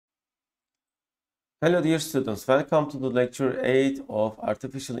Hello dear students, welcome to the lecture 8 of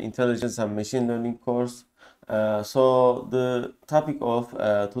Artificial Intelligence and Machine Learning course. So the topic of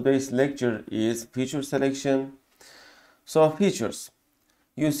today's lecture is feature selection. So features.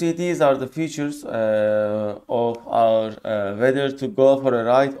 You see these are the features of our whether to go for a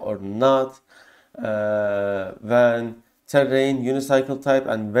ride or not when terrain, unicycle type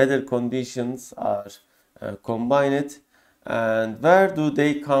and weather conditions are combined, and where do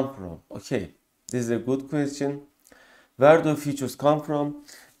they come from? Okay. This is a good question. Where do features come from?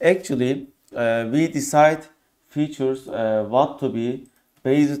 Actually, we decide features what to be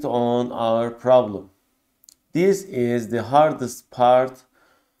based on our problem. This is the hardest part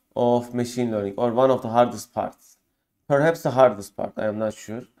of machine learning, or one of the hardest parts. Perhaps the hardest part, I am not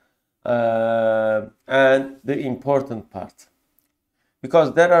sure. And the important part.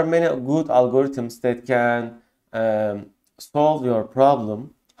 Because there are many good algorithms that can solve your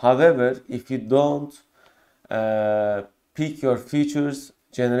problem. However, if you don't pick your features,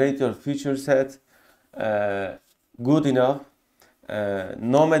 generate your feature set good enough,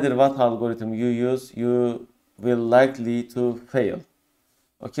 no matter what algorithm you use, you will likely to fail.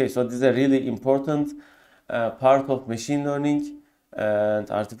 Okay, so this is a really important part of machine learning and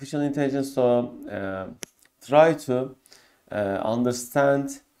artificial intelligence. So try to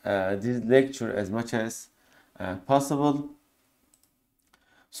understand this lecture as much as possible.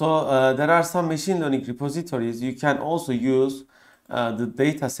 So there are some machine learning repositories. You can also use the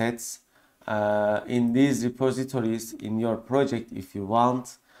data sets in these repositories in your project if you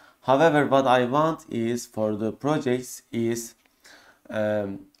want. However, what I want is for the projects is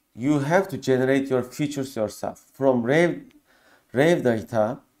you have to generate your features yourself from raw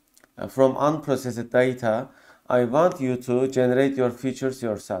data, from unprocessed data. I want you to generate your features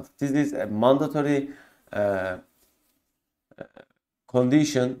yourself. This is a mandatory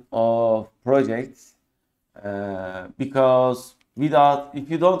condition of projects because if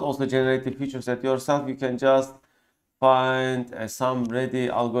you don't also generate the feature set yourself, you can just find some ready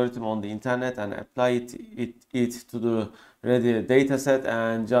algorithm on the internet and apply it to the ready data set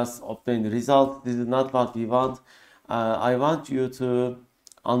and just obtain the result. This is not what we want. I want you to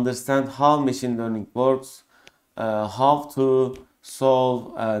understand how machine learning works, how to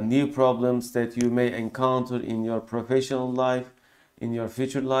solve new problems that you may encounter in your professional life, in your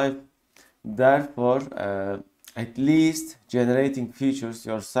future life. Therefore, at least generating features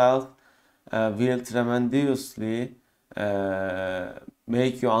yourself will tremendously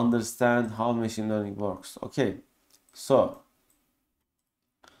make you understand how machine learning works. Okay, so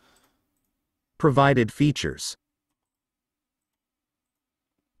provided features.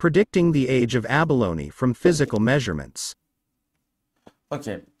 Predicting the age of abalone from physical measurements.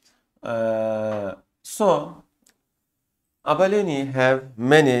 Okay, so abalone have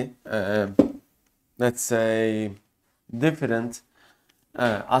many, let's say, different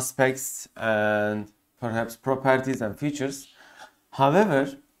aspects and perhaps properties and features.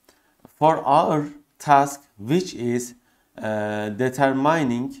 However, for our task, which is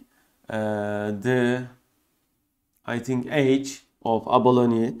determining the, I think, age of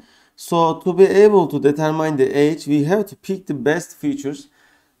abalone, so to be able to determine the age, we have to pick the best features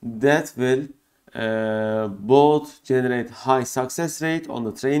that will both generate high success rate on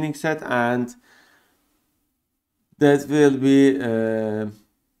the training set and that will be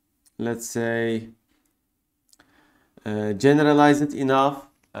let's say generalized enough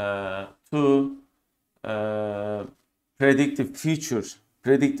to predict the future,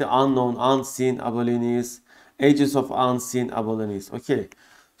 predict the unknown, unseen abalones, ages of unseen abalones. Okay,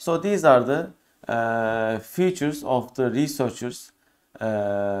 so these are the features of the researchers.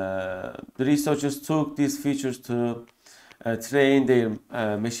 The researchers took these features to train their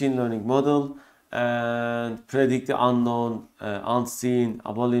machine learning model and predict the unknown, unseen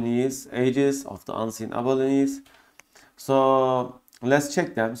abalones, ages of the unseen abalones. So let's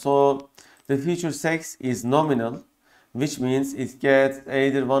check them. So the feature sex is nominal, which means it gets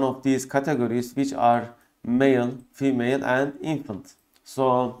either one of these categories, which are male, female, and infant.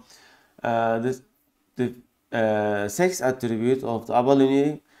 So the sex attribute of the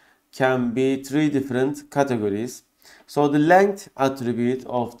abalone can be three different categories. So the length attribute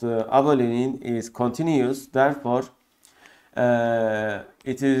of the abalone is continuous, therefore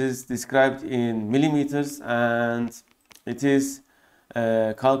it is described in millimeters and it is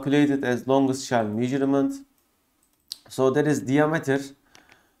calculated as longest shell measurement. So there is diameter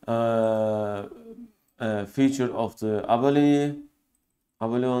feature of the abalone.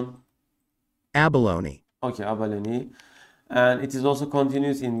 Okay, abalone. And it is also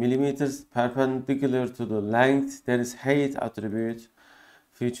continuous in millimeters, perpendicular to the length. There is height attribute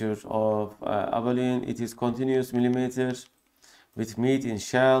feature of abelian. It is continuous millimeter with meat in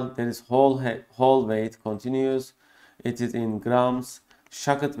shell. There is whole weight continuous. It is in grams.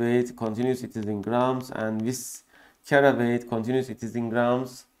 Shocket weight continuous. It is in grams. And viscera weight continuous. It is in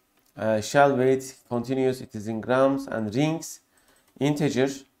grams. Shell weight continuous. It is in grams. And rings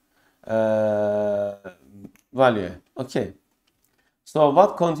integer value. Okay. So what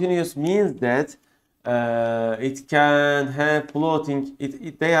continuous means that it can have floating.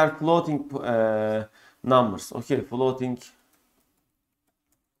 They are floating numbers. Okay, floating.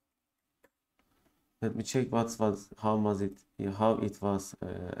 Let me check how it was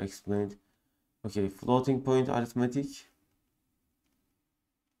explained. Okay, floating point arithmetic.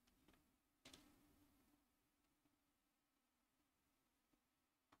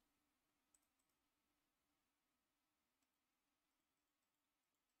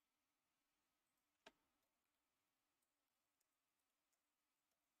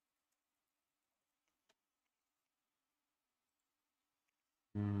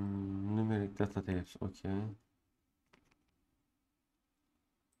 Numeric data types. Okay.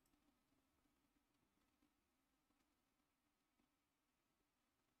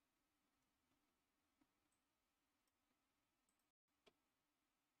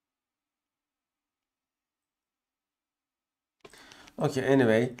 Okay,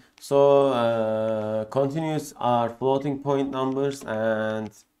 anyway, so continuous are floating point numbers and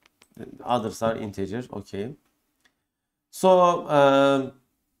others are integers. Okay. So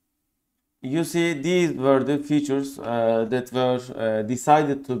you see, these were the features that were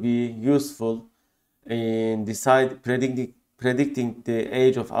decided to be useful in predicting the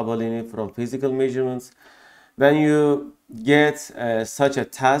age of abalone from physical measurements. When you get such a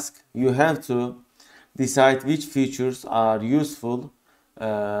task, you have to decide which features are useful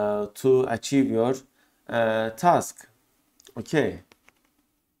to achieve your task. Okay.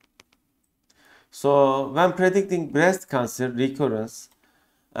 So when predicting breast cancer recurrence,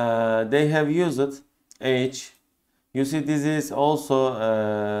 they have used age. You see, this is also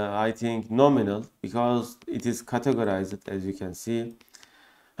I think nominal because it is categorized, as you can see.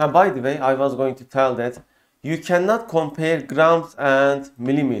 And by the way, I was going to tell that you cannot compare grams and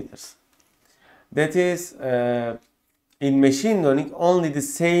millimeters. That is, in machine learning, only the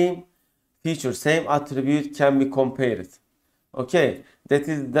same feature, same attribute can be compared. Okay, that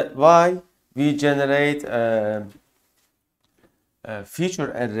is why we generate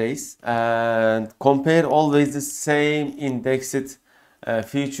feature arrays and compare always the same indexed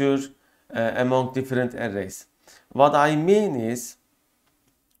feature among different arrays. What I mean is,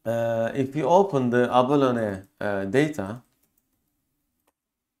 if we open the abalone data,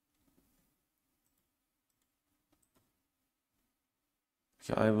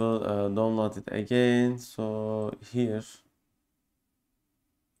 okay, I will download it again. So here,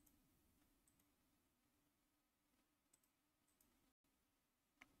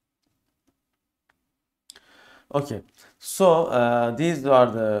 okay, so these are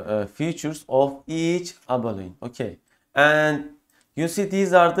the features of each abalone. Okay, and you see,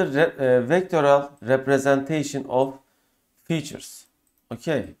 these are the vectorial representation of features.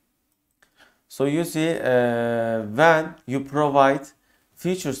 Okay, so you see, when you provide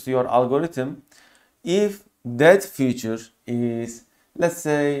features to your algorithm, if that feature is, let's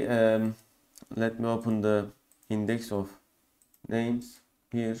say, let me open the index of names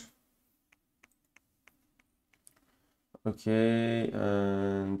here. Okay,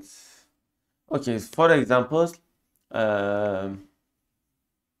 and okay, for example,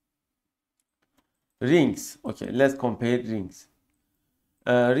 rings. Okay, let's compare rings.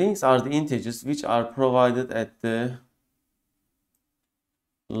 Rings are the integers which are provided at the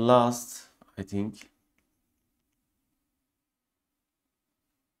last, I think.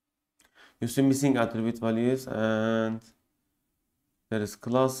 You see missing attribute values, and there is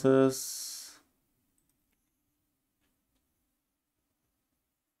classes.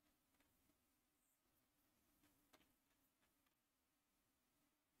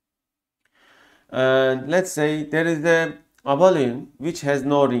 And let's say there is a abelian which has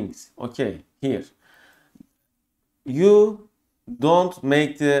no rings. Okay, here you don't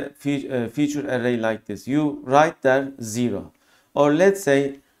make the feature array like this. You write there 0. Or let's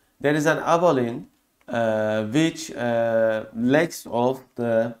say there is an abelian which lacks of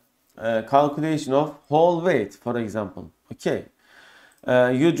the calculation of whole weight, for example. Okay,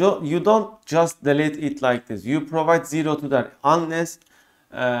 you don't just delete it like this. You provide 0 to that, unless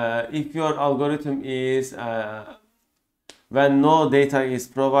if your algorithm is when no data is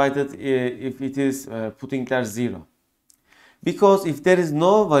provided, if it is putting there 0. Because if there is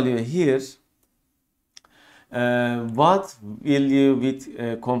no value here, what will you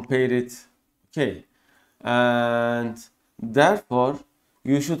with compare it? Okay, and therefore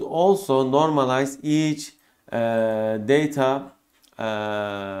you should also normalize each data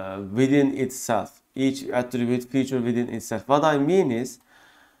within itself, each attribute feature within itself. What I mean is,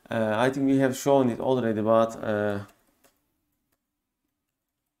 I think we have shown it already, but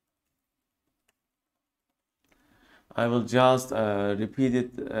I will just repeat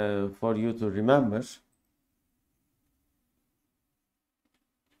it for you to remember.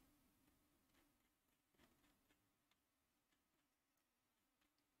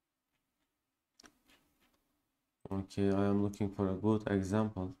 Okay, I am looking for a good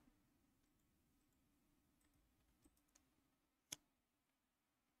example.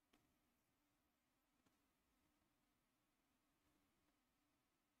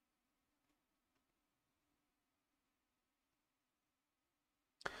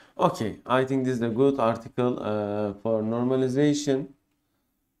 Okay, I think this is a good article for normalization.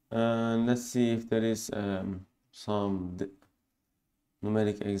 And let's see if there is some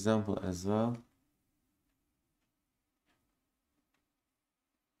numeric example as well.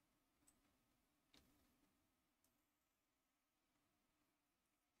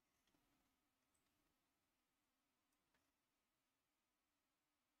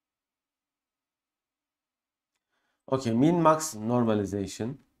 Okay, min-max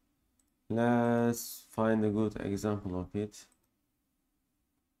normalization. Let's find a good example of it.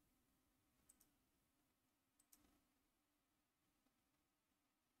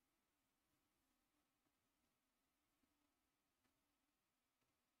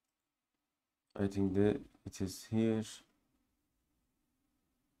 I think that it is here.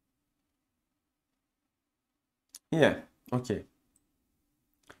 Yeah, okay.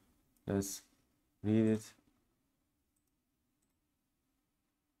 Let's read it.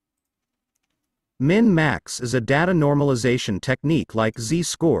 Min-max is a data normalization technique like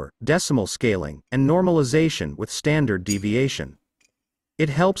z-score, decimal scaling, and normalization with standard deviation. It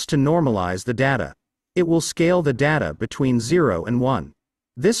helps to normalize the data. It will scale the data between 0 and 1.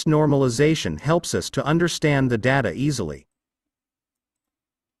 This normalization helps us to understand the data easily.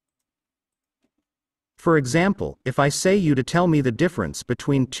 For example, if I say you to tell me the difference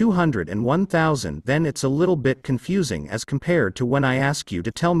between 200 and 1000, then it's a little bit confusing as compared to when I ask you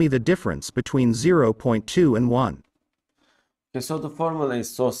to tell me the difference between 0.2 and 1. Okay, so the formula is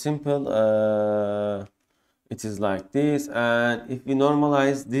so simple. It is like this, and if we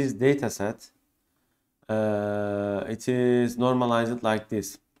normalize this data set, it is normalized like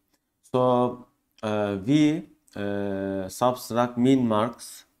this. So we subtract min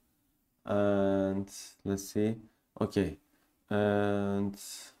marks, and let's see. Okay, and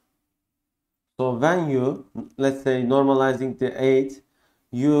so when you, let's say, normalizing the 8,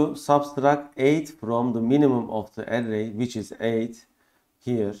 you subtract 8 from the minimum of the array, which is 8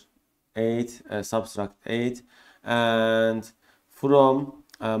 here. 8 subtract 8, and from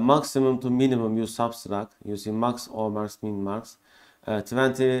maximum to minimum you subtract using max or max min max.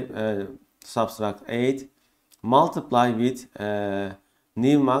 20 subtract 8, multiply with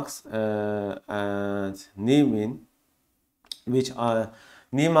new max and new min, which are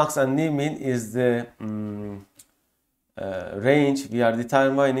new max and new min is the range we are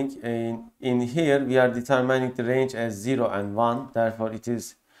determining. In here we are determining the range as 0 and 1, therefore it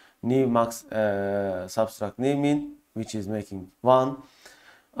is new max subtract new min, which is making 1,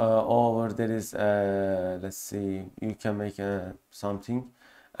 over there is let's see, you can make something,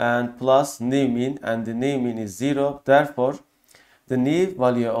 and plus new min, and the new min is 0, therefore the new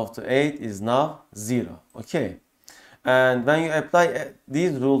value of the 8 is now 0. Okay, and when you apply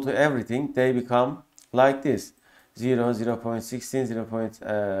this rule to everything, they become like this: 0, 0 0.16, 0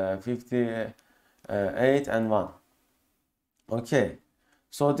 0.58, and 1. Okay,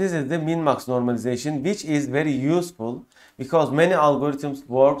 so this is the min-max normalization, which is very useful because many algorithms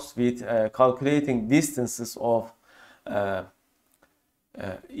works with calculating distances of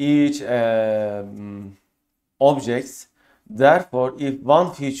each objects. Therefore, if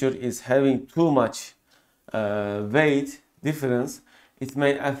one feature is having too much weight difference, it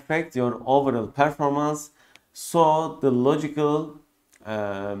may affect your overall performance. So the logical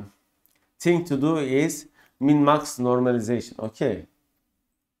thing to do is min-max normalization. Okay,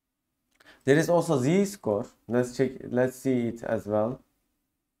 there is also z-score. Let's see it as well.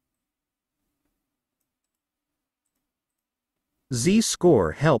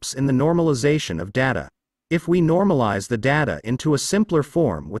 Z-score helps in the normalization of data. If we normalize the data into a simpler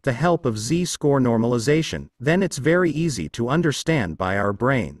form with the help of z-score normalization, then it's very easy to understand by our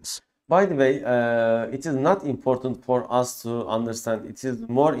brains. By the way, it is not important for us to understand. It is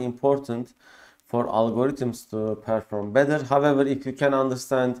more important for algorithms to perform better. However, if you can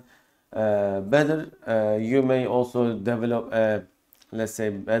understand better, you may also develop a, let's say,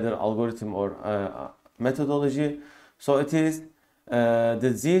 better algorithm or methodology. So it is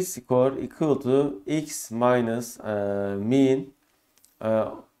the z-score equal to x minus mean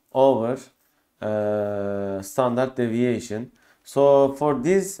over standard deviation. So for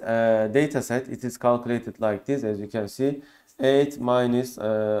this data set, it is calculated like this, as you can see, 8 minus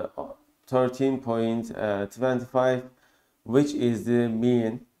 13.25, which is the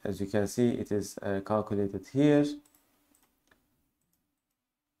mean. As you can see, it is calculated here.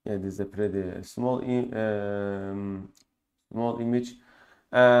 Yeah, this is a pretty small image,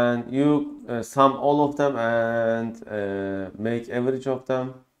 and you sum all of them and make average of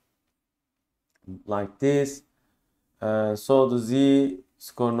them like this. So the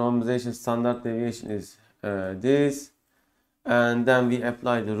z-score normalization standard deviation is this, and then we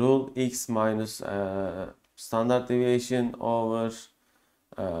apply the rule x minus standard deviation over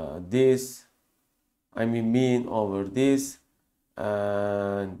this, I mean mean over this,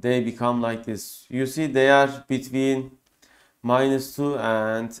 and they become like this. You see, they are between -2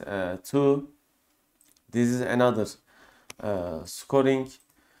 and 2. This is another scoring.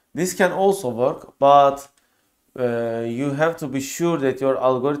 This can also work, but you have to be sure that your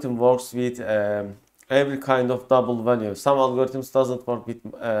algorithm works with every kind of double value. Some algorithms doesn't work with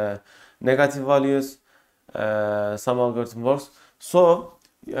negative values. Some algorithm works. So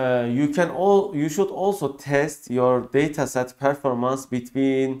you should also test your dataset performance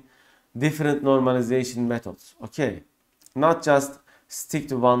between different normalization methods. Okay, not just stick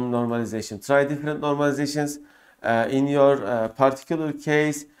to one normalization. Try different normalizations. In your particular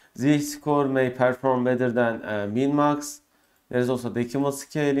case, z-score may perform better than min-max. There is also decimal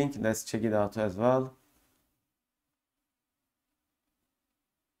scaling. Let's check it out as well.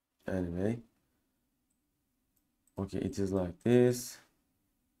 Anyway, okay, it is like this.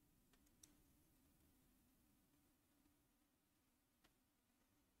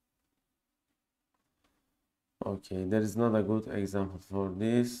 Okay, there is not a good example for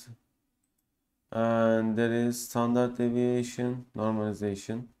this. And there is standard deviation,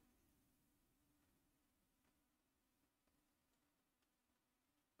 normalization.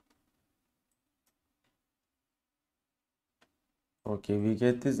 Okay, we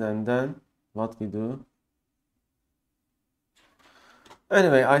get this, and then what we do?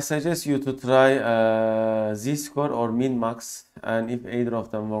 Anyway, I suggest you to try z-score or min-max, and if either of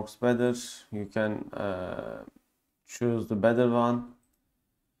them works better, you can choose the better one.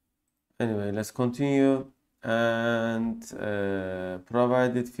 Anyway, let's continue. And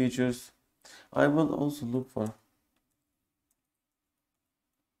provided features, I will also look for.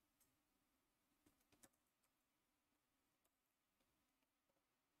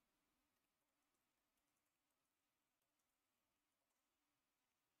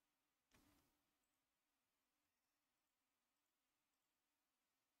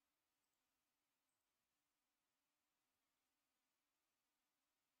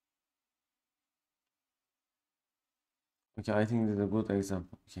 Okay, I think this is a good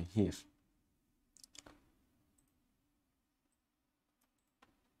example. Okay, here.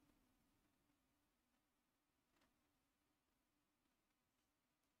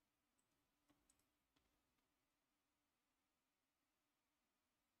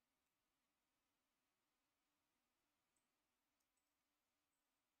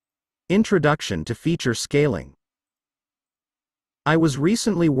 Introduction to feature scaling. I was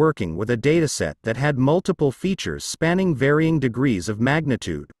recently working with a dataset that had multiple features spanning varying degrees of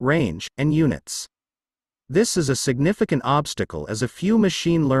magnitude, range, and units. This is a significant obstacle as a few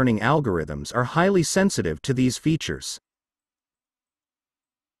machine learning algorithms are highly sensitive to these features.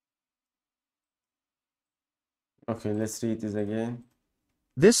 Okay, let's read this again.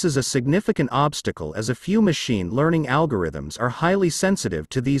 This is a significant obstacle as a few machine learning algorithms are highly sensitive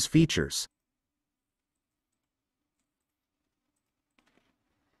to these features.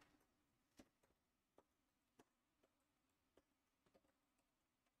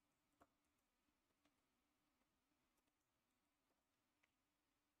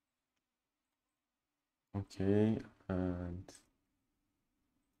 Okay, and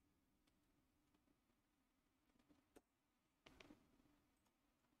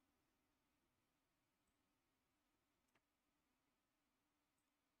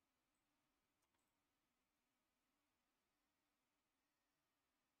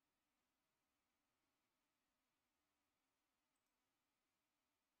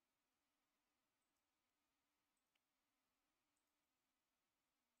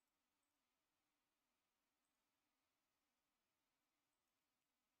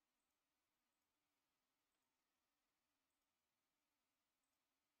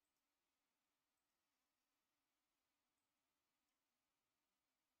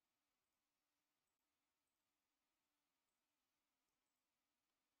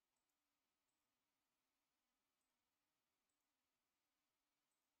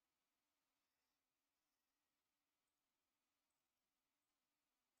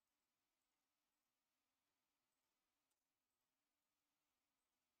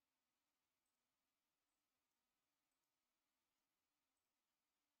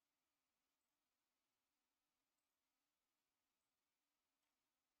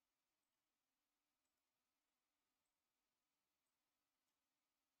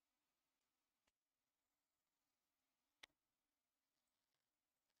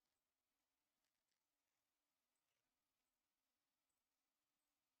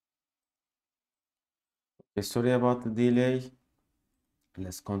Okay, sorry about the delay.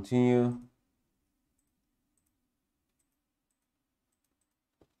 Let's continue.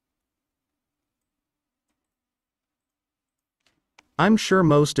 I'm sure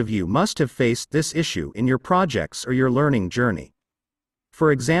most of you must have faced this issue in your projects or your learning journey.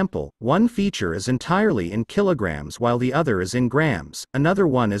 For example, one feature is entirely in kilograms while the other is in grams, another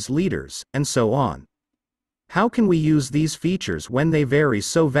one is liters, and so on. How can we use these features when they vary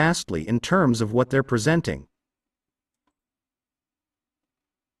so vastly in terms of what they're presenting?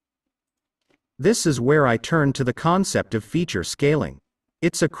 This is where I turn to the concept of feature scaling.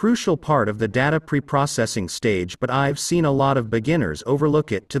 It's a crucial part of the data preprocessing stage, but I've seen a lot of beginners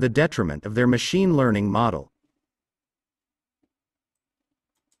overlook it to the detriment of their machine learning model.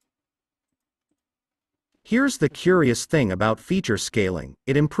 Here's the curious thing about feature scaling: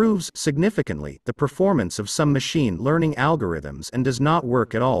 it improves significantly the performance of some machine learning algorithms and does not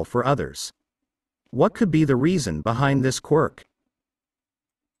work at all for others. What could be the reason behind this quirk?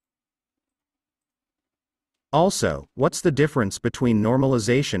 Also, what's the difference between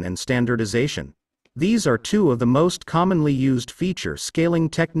normalization and standardization? These are two of the most commonly used feature scaling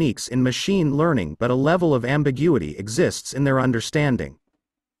techniques in machine learning, but a level of ambiguity exists in their understanding.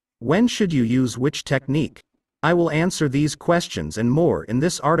 When should you use which technique? I will answer these questions and more in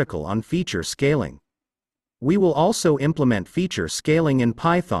this article on feature scaling. We will also implement feature scaling in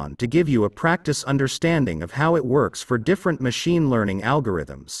Python to give you a practice understanding of how it works for different machine learning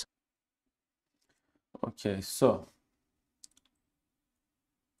algorithms. Okay, so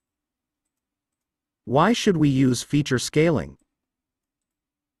why should we use feature scaling?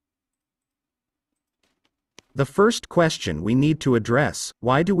 The first question we need to address: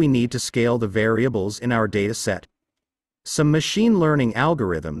 why do we need to scale the variables in our dataset? Some machine learning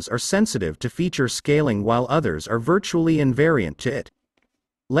algorithms are sensitive to feature scaling while others are virtually invariant to it.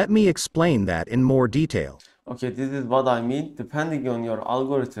 Let me explain that in more detail. okay, this is what I mean. Depending on your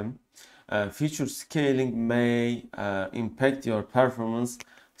algorithm, feature scaling may impact your performance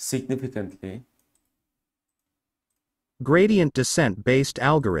significantly. Gradient descent-based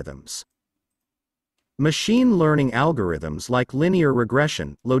algorithms. Machine learning algorithms like linear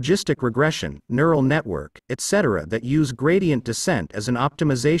regression, logistic regression, neural network, etc. that use gradient descent as an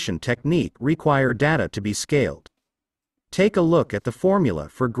optimization technique require data to be scaled. Take a look at the formula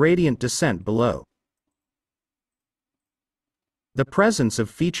for gradient descent below. The presence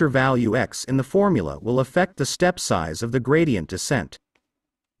of feature value x in the formula will affect the step size of the gradient descent.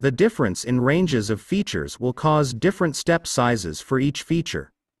 The difference in ranges of features will cause different step sizes for each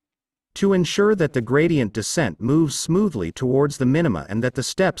feature. To ensure that the gradient descent moves smoothly towards the minima and that the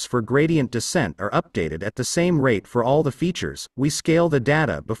steps for gradient descent are updated at the same rate for all the features, we scale the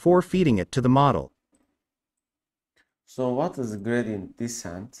data before feeding it to the model. So what is gradient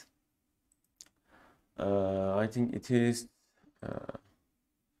descent? I think it is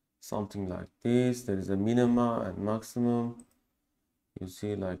something like this. There is a minima and maximum. You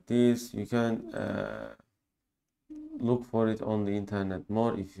see like this. You can look for it on the internet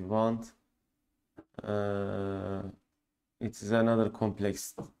more if you want. It is another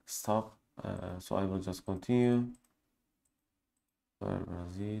complex stuff. So I will just continue. Where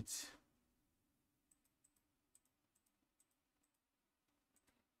was it?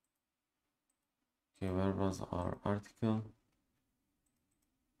 Okay, where was our article?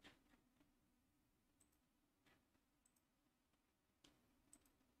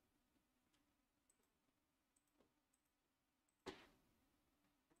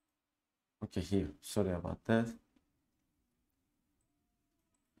 Okay, here. Sorry about that.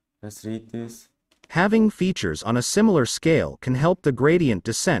 Let's read this. Having features on a similar scale can help the gradient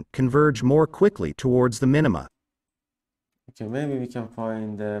descent converge more quickly towards the minima. Okay, maybe we can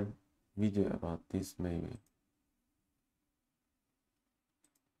find a video about this, maybe.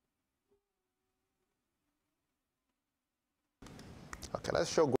 Okay,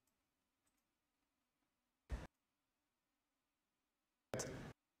 let's show.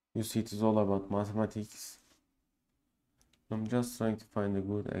 You see, it is all about mathematics. I'm just trying to find a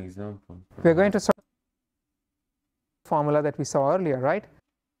good example. We're going to solve the formula that we saw earlier, right?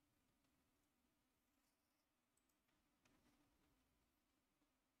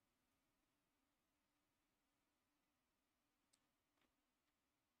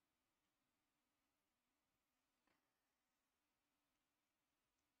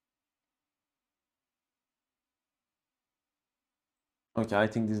 Okay, I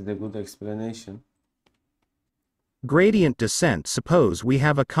think this is a good explanation. Gradient descent: suppose we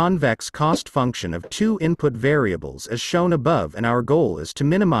have a convex cost function of two input variables as shown above, and our goal is to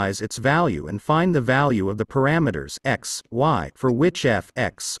minimize its value and find the value of the parameters x, y for which f,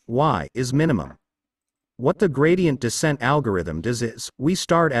 x, y is minimum. What the gradient descent algorithm does is, we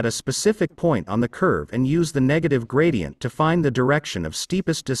start at a specific point on the curve and use the negative gradient to find the direction of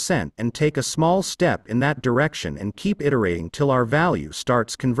steepest descent and take a small step in that direction and keep iterating till our value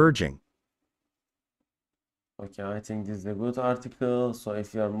starts converging. Okay, I think this is a good article, so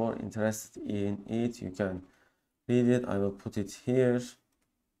if you are more interested in it, you can read it. I will put it here.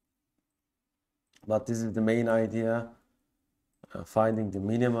 But this is the main idea, finding the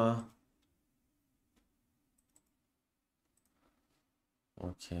minima.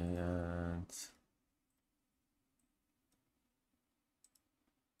 Okay, and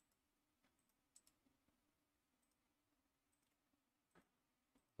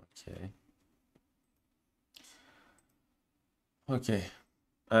okay. Okay,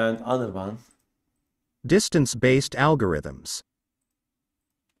 and other one. Distance-based algorithms.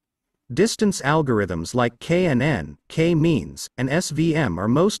 Distance algorithms like KNN, K-means, and SVM are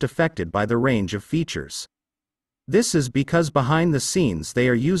most affected by the range of features. This is because behind the scenes they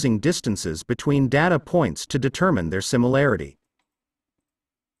are using distances between data points to determine their similarity.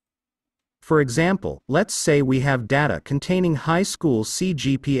 For example, let's say we have data containing high school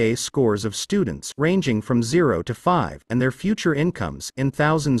CGPA scores of students ranging from 0 to 5 and their future incomes in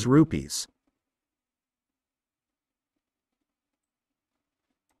thousands rupees.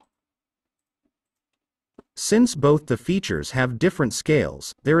 Since both the features have different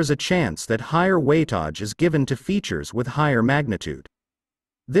scales, there is a chance that higher weightage is given to features with higher magnitude.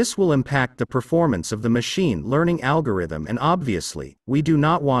 This will impact the performance of the machine learning algorithm, and obviously, we do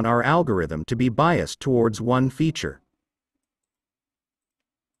not want our algorithm to be biased towards one feature.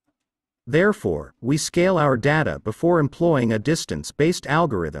 Therefore, we scale our data before employing a distance-based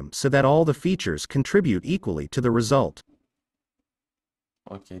algorithm so that all the features contribute equally to the result.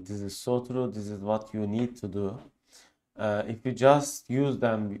 Okay, this is so true. This is what you need to do. If you just use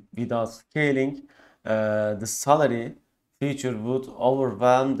them without scaling, the salary feature would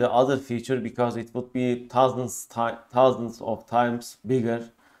overwhelm the other feature because it would be thousands of times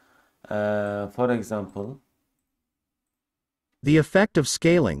bigger. For example, the effect of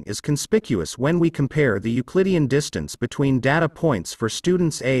scaling is conspicuous when we compare the Euclidean distance between data points for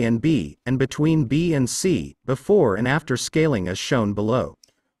students A and B, and between B and C, before and after scaling as shown below.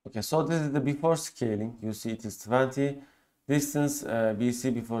 Okay, so this is the before scaling. You see it is 20. Distance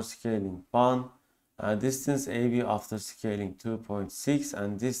BC before scaling 1. Distance AB after scaling 2.6.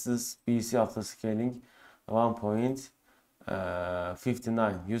 And distance BC after scaling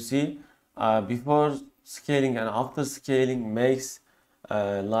 1.59. You see, before scaling and after scaling makes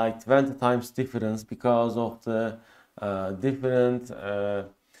like 20 times difference because of the different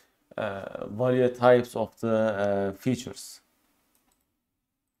value types of the features.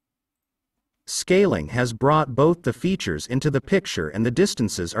 Scaling has brought both the features into the picture, and the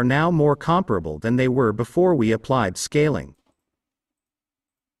distances are now more comparable than they were before we applied scaling.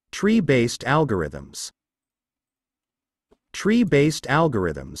 Tree-based algorithms. Tree-based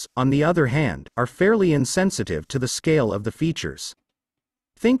algorithms, on the other hand, are fairly insensitive to the scale of the features.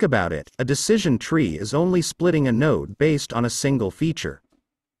 Think about it, a decision tree is only splitting a node based on a single feature.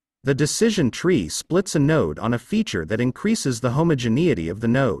 The decision tree splits a node on a feature that increases the homogeneity of the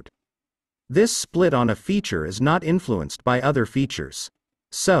node. This split on a feature is not influenced by other features.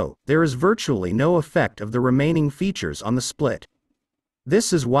 So, there is virtually no effect of the remaining features on the split.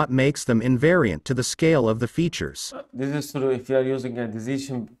 This is what makes them invariant to the scale of the features. This is true. If you are using a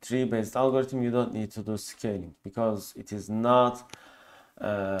decision tree based algorithm, you don't need to do scaling because it is not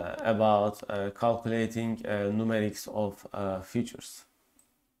about calculating numerics of features.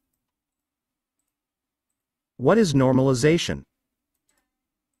 What is normalization?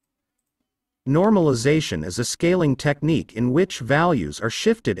 Normalization is a scaling technique in which values are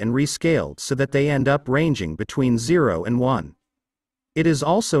shifted and rescaled so that they end up ranging between 0 and 1. It is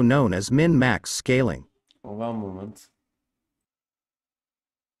also known as min-max scaling. One moment.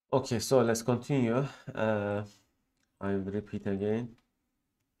 Okay, so let's continue. I will repeat again.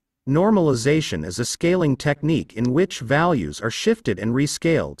 Normalization is a scaling technique in which values are shifted and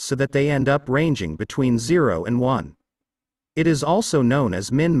rescaled so that they end up ranging between 0 and 1. It is also known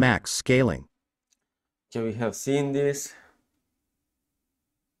as min-max scaling. Okay, we have seen this.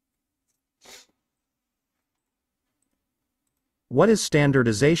 What is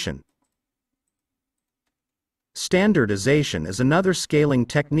standardization? Standardization is another scaling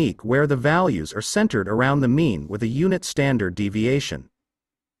technique where the values are centered around the mean with a unit standard deviation.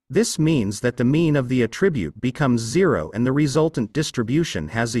 This means that the mean of the attribute becomes 0 and the resultant distribution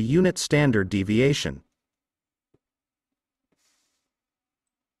has a unit standard deviation.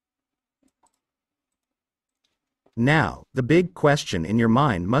 Now, the big question in your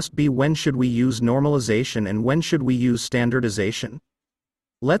mind must be, when should we use normalization and when should we use standardization?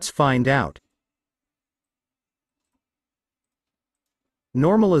 Let's find out.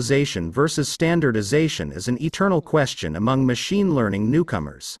 Normalization versus standardization is an eternal question among machine learning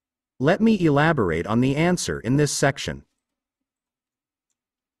newcomers. Let me elaborate on the answer in this section.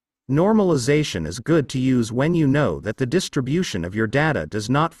 Normalization is good to use when you know that the distribution of your data does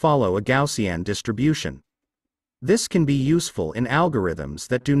not follow a Gaussian distribution. This can be useful in algorithms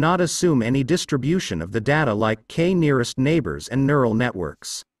that do not assume any distribution of the data, like k-nearest neighbors and neural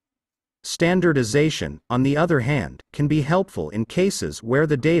networks. Standardization, on the other hand, can be helpful in cases where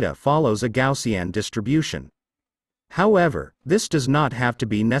the data follows a Gaussian distribution. However, this does not have to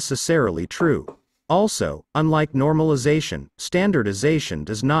be necessarily true. Also, unlike normalization, standardization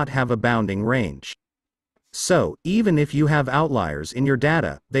does not have a bounding range. So, even if you have outliers in your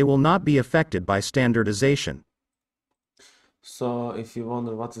data, they will not be affected by standardization. So if you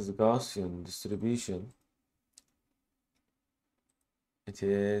wonder what is Gaussian distribution, it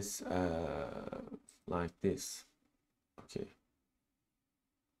is like this. Okay.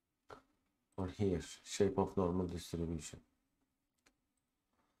 Or here, shape of normal distribution.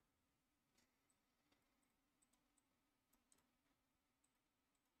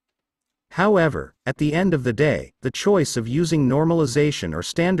 However, at the end of the day, the choice of using normalization or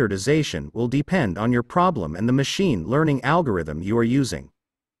standardization will depend on your problem and the machine learning algorithm you are using.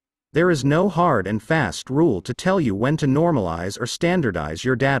 There is no hard and fast rule to tell you when to normalize or standardize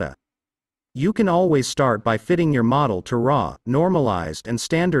your data. You can always start by fitting your model to raw, normalized and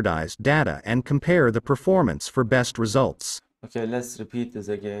standardized data and compare the performance for best results. Okay, let's repeat this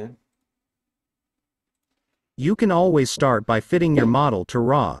again. You can always start by fitting your model to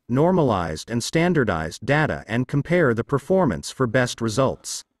raw, normalized and standardized data and compare the performance for best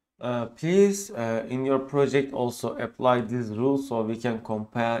results. Please, in your project also apply these rules so we can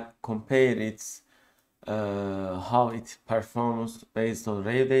compare its how it performs based on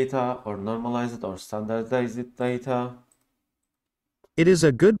raw data or normalized or standardized data. It is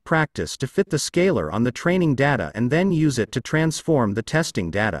a good practice to fit the scalar on the training data and then use it to transform the testing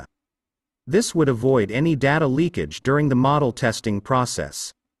data. This would avoid any data leakage during the model testing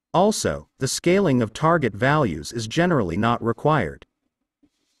process. Also, the scaling of target values is generally not required.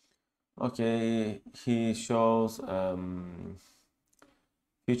 Okay, he shows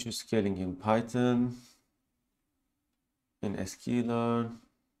future scaling in Python, in sklearn,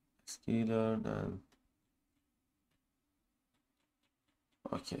 and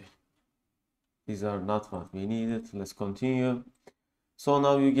okay, these are not what we needed. Let's continue. So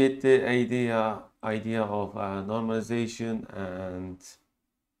now you get the idea of normalization and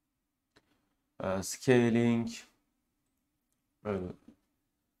scaling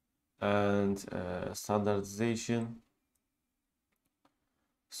and standardization.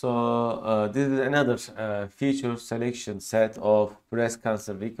 So this is another feature selection set of breast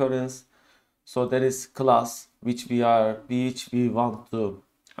cancer recurrence. So there is class which we want to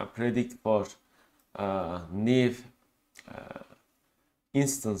predict for new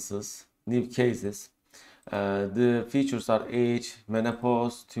instances, new cases. The features are age,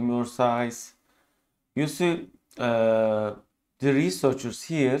 menopause, tumor size. You see, the researchers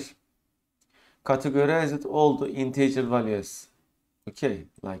here categorized all the integer values. Okay,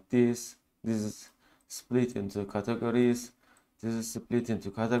 like this. This is split into categories. This is split into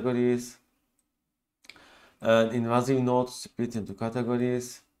categories. And invasive nodes split into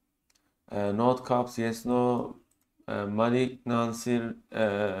categories. Node cups, yes, no. Malignancy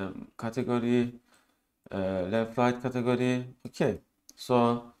category, left right category. Okay,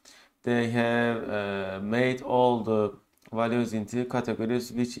 so they have made all the values into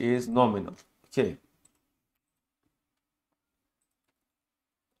categories which is nominal. Okay.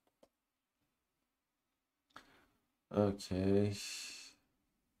 Okay.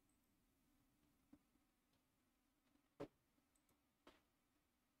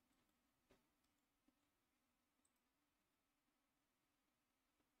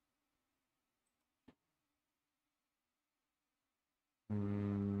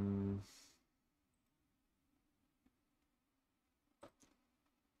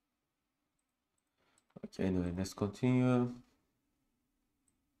 Okay, anyway, let's continue.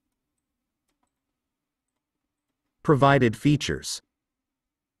 Provided features.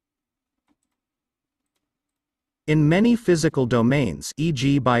 In many physical domains,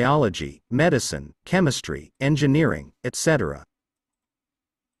 e.g. biology, medicine, chemistry, engineering, etc.,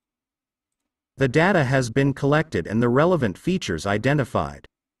 the data has been collected and the relevant features identified.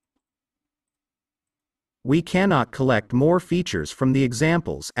 We cannot collect more features from the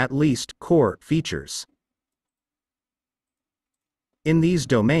examples, at least core features. In these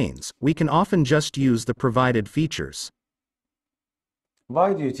domains, we can often just use the provided features.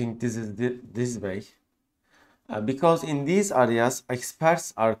 Why do you think this is this way? Because in these areas,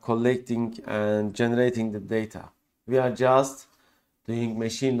 experts are collecting and generating the data. We are just doing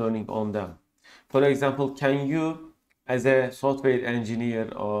machine learning on them. For example, can you, as a software engineer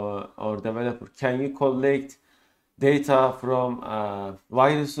or developer, can you collect data from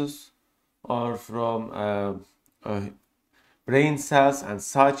viruses or from brain cells and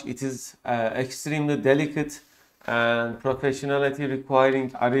such? It is extremely delicate and professionality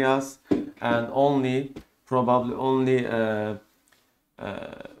requiring areas, and probably only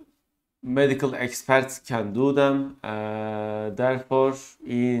medical experts can do them. Therefore,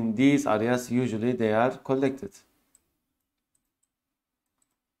 in these areas, usually they are collected.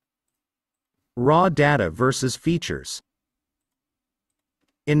 Raw data versus features.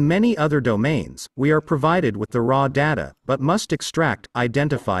 In many other domains, we are provided with the raw data, but must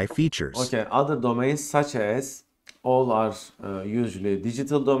identify features. Okay, other domains such as all are usually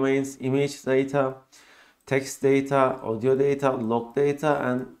digital domains, image data, text data, audio data, log data,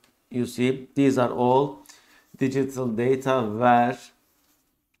 and you see these are all digital data where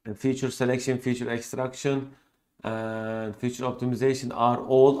feature selection, feature extraction, and feature optimization are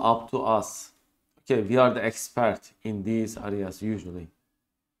all up to us. Okay, we are the expert in these areas usually.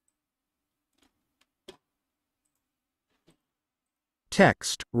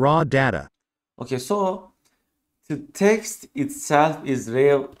 Text, raw data. Okay, so the text itself is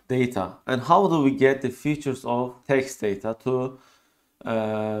real data. And how do we get the features of text data to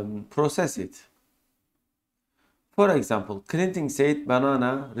process it? For example, Clinton said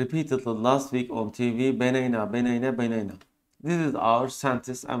banana repeatedly last week on TV, banana, banana, banana. This is our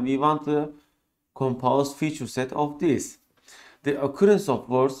sentence and we want to compose feature set of this. The occurrence of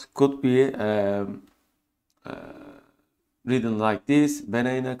words could be written like this: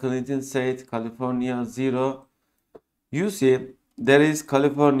 banana, Clinton said, California 0. You see, there is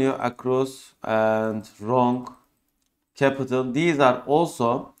California across and wrong, capital. These are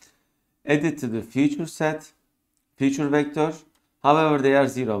also added to the feature set, feature vector. However, they are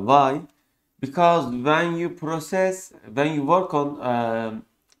 0. Why? Because when you work on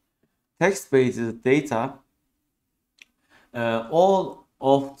text-based data, all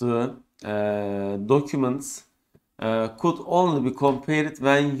of the documents could only be compared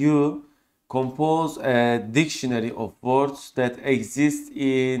when you compose a dictionary of words that exist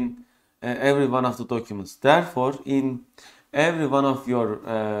in every one of the documents. Therefore, in every one of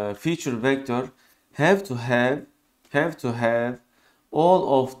your feature vector have to have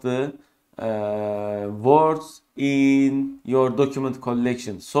all of the words in your document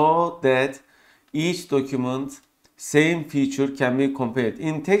collection, so that each document same feature can be compared.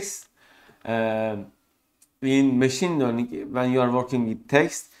 In text, in machine learning, when you are working with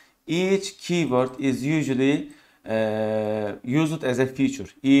text, each keyword is usually used as a feature,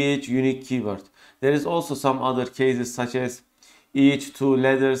 each unique keyword. There is also some other cases such as each 2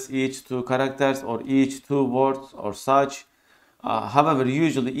 letters, each 2 characters, or each 2 words or such. However,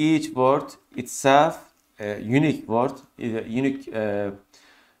 usually each word itself, unique word, is a unique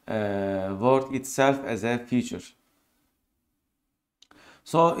word itself as a feature.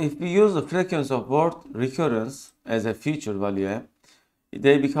 So if we use the frequency of word recurrence as a feature value,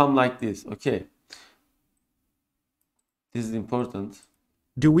 they become like this. Okay, this is important.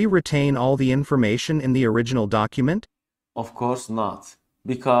 Do we retain all the information in the original document? Of course not,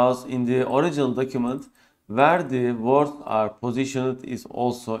 because in the original document, where the words are positioned is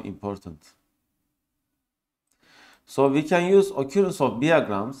also important. So we can use occurrence of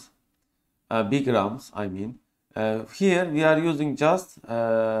bigrams, I mean. Here we are using just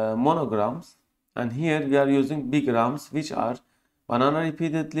monograms, and here we are using bigrams, which are banana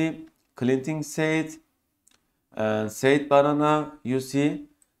repeatedly, Clinton said, said banana. You see,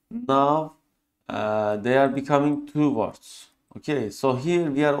 now they are becoming 2 words. Okay, so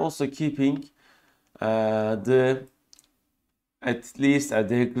here we are also keeping at least a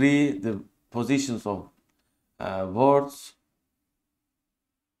degree the positions of words.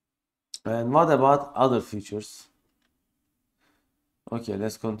 And what about other features? Okay,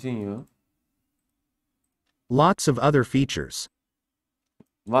 let's continue. Lots of other features.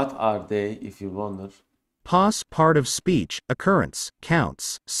 What are they, if you wonder? Pause, part of speech, occurrence,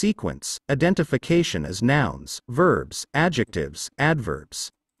 counts, sequence, identification as nouns, verbs, adjectives,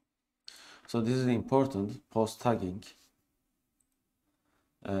 adverbs. So this is important, post tagging.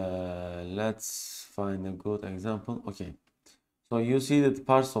 Let's find a good example. Okay, so you see that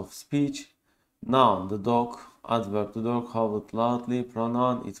parts of speech: noun, the dog; adverb, the dog howled loudly;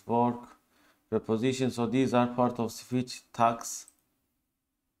 pronoun, it work; preposition. So these are part of speech tags.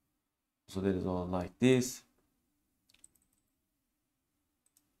 So that is all like this.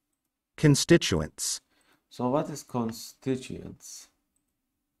 Constituents. So what is constituents?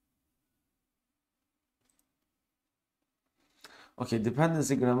 Okay,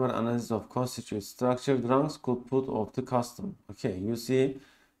 dependency grammar analysis of constituent structured ranks could put off the custom. Okay, you see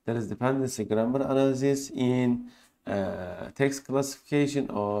there is dependency grammar analysis in text classification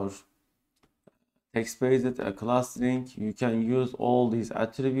or text-based clustering. You can use all these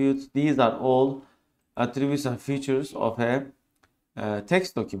attributes. These are all attributes and features of a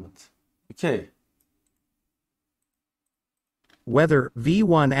text document. Okay. Whether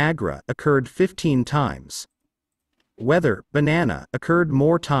V1 agra occurred 15 times. Whether banana occurred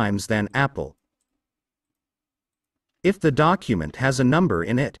more times than apple. If the document has a number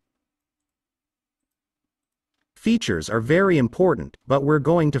in it. Features are very important, but we're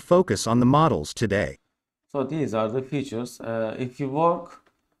going to focus on the models today. So these are the features. If you work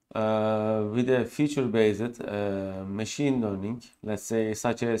with a feature-based machine learning, let's say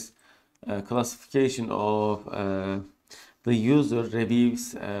such as classification of the user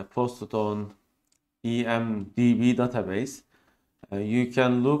reviews posted on EMDB database, you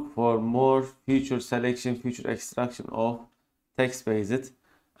can look for more feature selection, feature extraction of text-based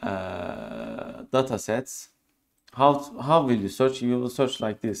data sets. How will you search? You will search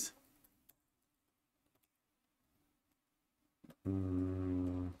like this.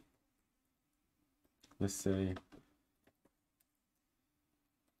 Let's say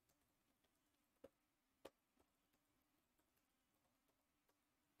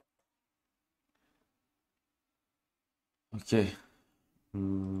okay.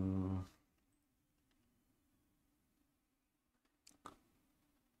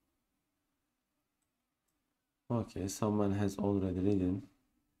 Okay, someone has already written.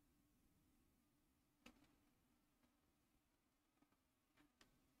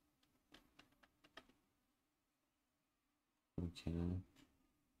 Okay.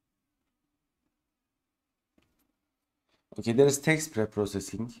 Okay, there is text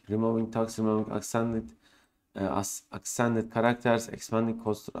pre-processing, removing tags, removing accented characters, expanding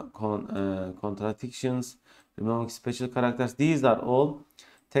contradictions, removing special characters. These are all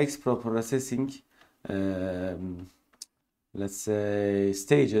text pre-processing, let's say,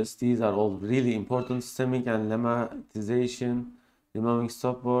 stages. These are all really important. Stemming and lemmatization, removing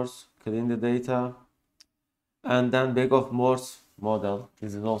stopwords, clean the data, and then bag of Morse model.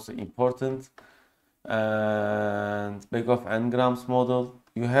 This is also important. And bag of n-grams model.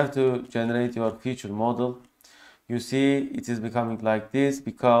 You have to generate your feature model. You see it is becoming like this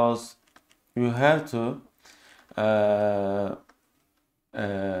because you have to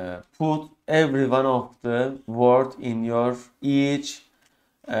put every one of the word in your each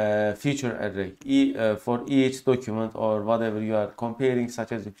feature array for each document or whatever you are comparing,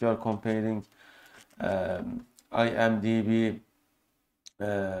 such as if you are comparing IMDb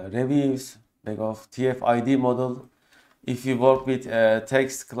reviews, like of TF-ID model. If you work with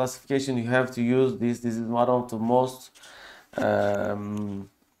text classification, you have to use this. This is one of the most,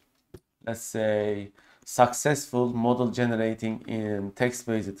 let's say, successful model generating in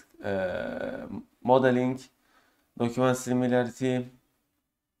text-based modeling, document similarity,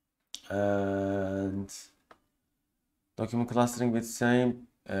 and document clustering with same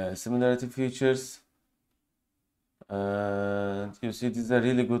similarity features. And you see this is a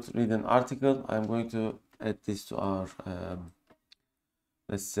really good reading article. I'm going to add this to our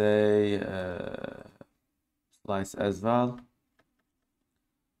let's say slides as well.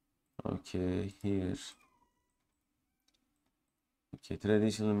 Okay, here. Okay,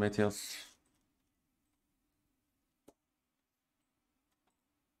 traditional methods.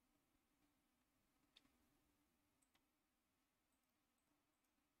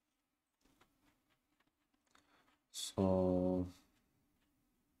 So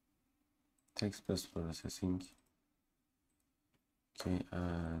text-based processing. Okay,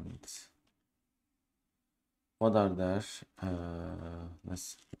 and what are there?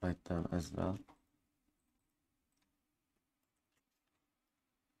 Let's write down as well.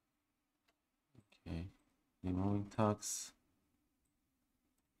 Okay, removing tags.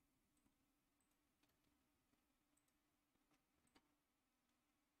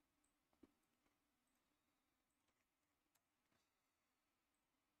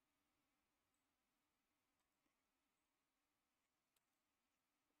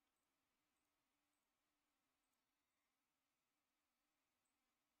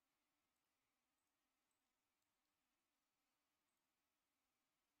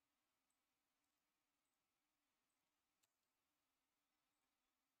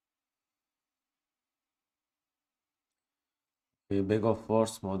 A bag of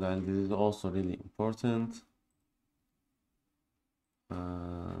words model, this is also really important.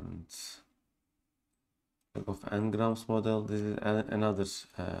 And bag of n-grams model, this is another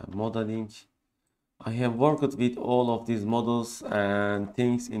modeling. I have worked with all of these models and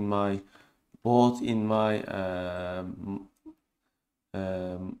things in my both in my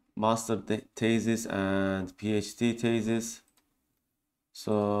master thesis and PhD thesis.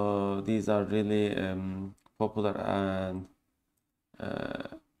 So these are really popular and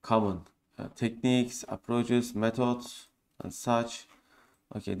common techniques, approaches, methods, and such.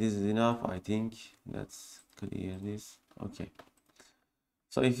 Okay, this is enough. I think let's clear this. Okay.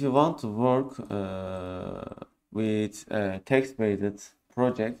 So if you want to work with a text-based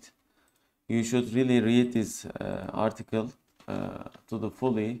project, you should really read this article to the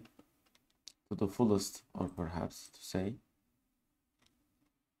fullest, or perhaps to say.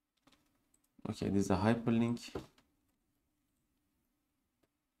 Okay, this is a hyperlink.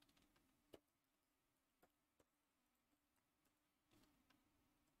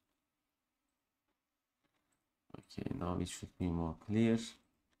 Okay, now it should be more clear.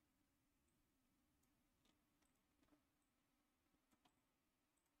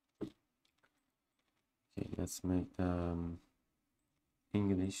 Okay, let's make them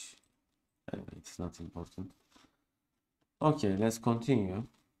English. Anyway, it's not important. Okay, let's continue.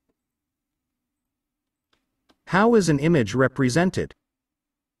 How is an image represented?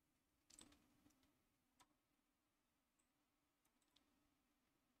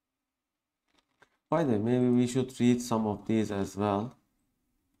 By the way, maybe we should read some of these as well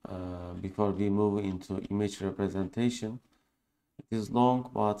before we move into image representation. It is long,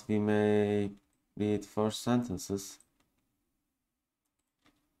 but we may read first sentences.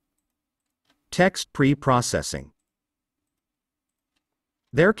 Text pre-processing.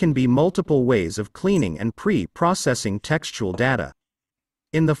 There can be multiple ways of cleaning and pre-processing textual data.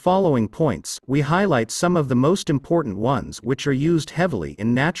 In the following points, we highlight some of the most important ones which are used heavily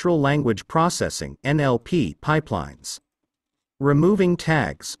in natural language processing (NLP) pipelines. Removing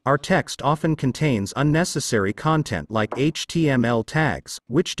tags. Our text often contains unnecessary content like HTML tags,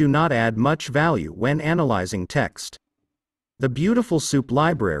 which do not add much value when analyzing text. The Beautiful Soup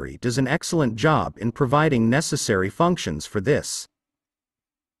library does an excellent job in providing necessary functions for this.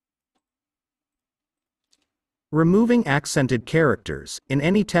 Removing accented characters. In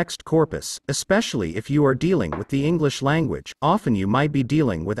any text corpus, especially if you are dealing with the English language, often you might be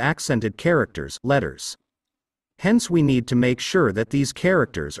dealing with accented characters, letters. Hence we need to make sure that these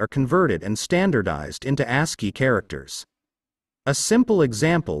characters are converted and standardized into ASCII characters. A simple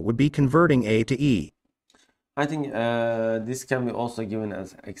example would be converting A to E. I think this can be also given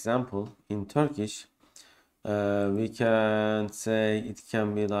as example. In Turkish, we can say it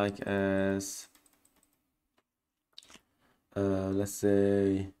can be like as let's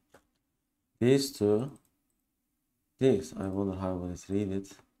say these two, this. I wonder how let's read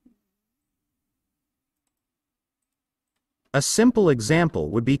it. A simple example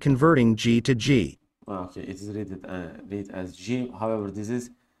would be converting G to G. Okay, it is read as G. However, this is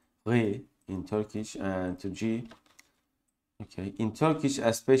G in Turkish and to G. Okay, in Turkish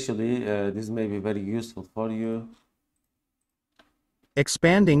especially, this may be very useful for you.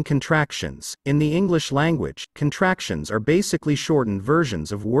 Expanding contractions. In the English language, contractions are basically shortened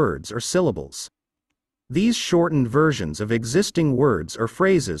versions of words or syllables. These shortened versions of existing words or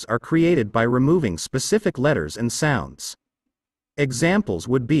phrases are created by removing specific letters and sounds. Examples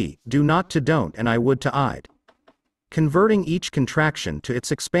would be, do not to don't and I would to I'd. Converting each contraction to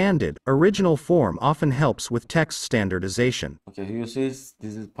its expanded, original form often helps with text standardization. Okay, you see this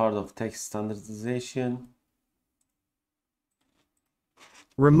is part of text standardization.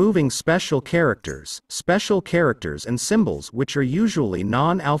 Removing special characters and symbols which are usually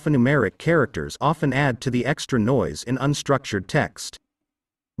non-alphanumeric characters often add to the extra noise in unstructured text.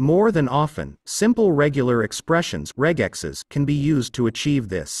 More than often, simple regular expressions regexes can be used to achieve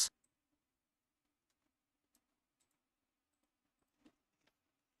this.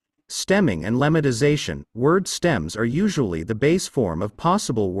 Stemming and lemmatization. Word stems are usually the base form of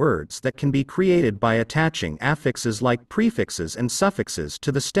possible words that can be created by attaching affixes like prefixes and suffixes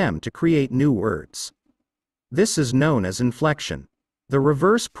to the stem to create new words. This is known as inflection. The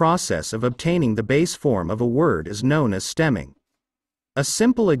reverse process of obtaining the base form of a word is known as stemming. A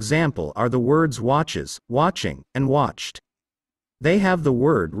simple example are the words watches, watching, and watched. They have the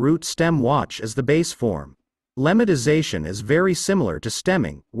word root stem watch as the base form. Lemmatization is very similar to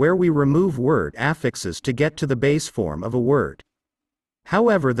stemming, where we remove word affixes to get to the base form of a word.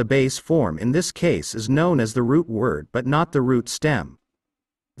 However, the base form in this case is known as the root word but not the root stem.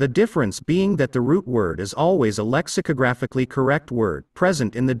 The difference being that the root word is always a lexicographically correct word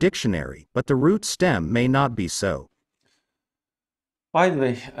present in the dictionary, but the root stem may not be so. By the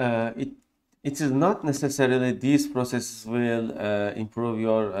way, it is not necessarily these processes will improve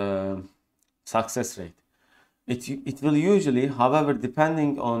your success rate. It will usually, however,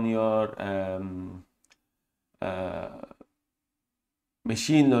 depending on your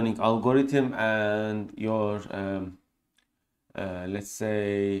machine learning algorithm and your let's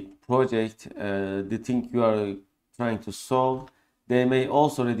say project, the thing you are trying to solve, they may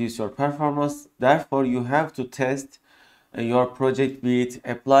also reduce your performance. Therefore, you have to test your project with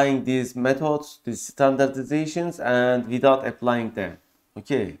applying these methods, these standardizations, and without applying them.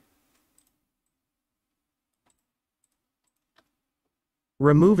 Okay.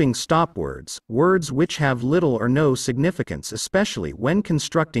 Removing stopwords, words which have little or no significance, especially when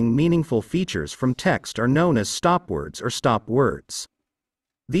constructing meaningful features from text, are known as stopwords or stop words.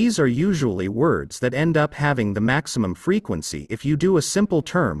 These are usually words that end up having the maximum frequency if you do a simple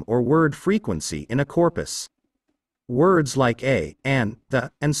term or word frequency in a corpus. Words like a, an,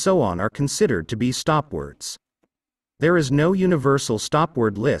 the, and so on are considered to be stopwords. There is no universal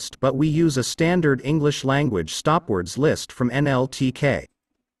stopword list, but we use a standard English language stopwords list from NLTK.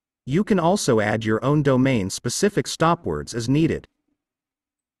 You can also add your own domain-specific stopwords as needed.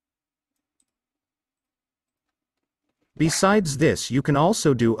 Besides this, you can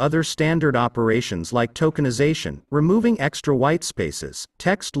also do other standard operations like tokenization, removing extra white spaces,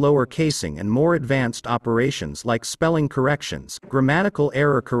 text lower casing, and more advanced operations like spelling corrections, grammatical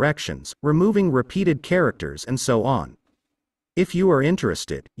error corrections, removing repeated characters, and so on. If you are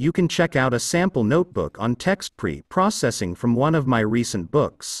interested, you can check out a sample notebook on text pre-processing from one of my recent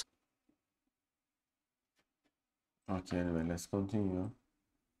books. Okay, anyway, let's continue.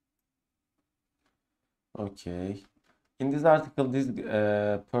 Okay. In this article, this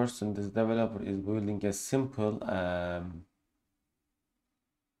this developer is building a simple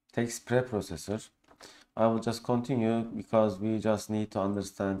text preprocessor. I will just continue because we just need to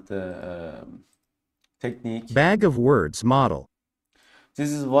understand the technique. Bag of words model. This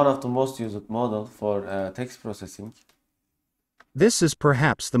is one of the most used model for text processing. This is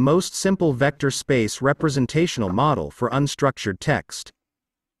perhaps the most simple vector space representational model for unstructured text.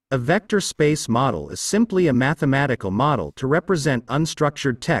 A vector space model is simply a mathematical model to represent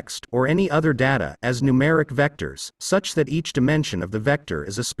unstructured text or any other data as numeric vectors, such that each dimension of the vector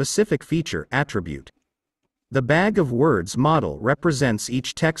is a specific feature attribute. The bag of words model represents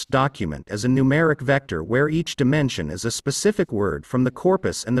each text document as a numeric vector where each dimension is a specific word from the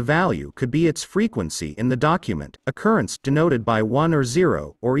corpus and the value could be its frequency in the document, occurrence denoted by 1 or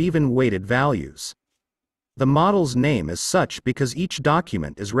 0, or even weighted values. The model's name is such because each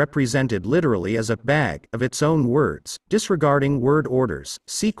document is represented literally as a bag of its own words, disregarding word orders,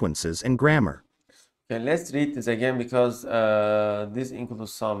 sequences, and grammar. Okay, let's read this again because this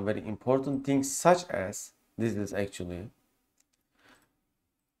includes some very important things, such as this is actually.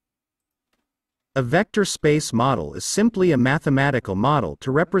 A vector space model is simply a mathematical model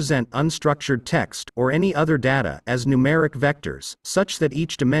to represent unstructured text or any other data as numeric vectors, such that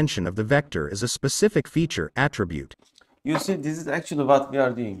each dimension of the vector is a specific feature attribute. You see, this is actually what we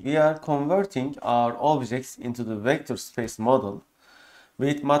are doing. We are converting our objects into the vector space model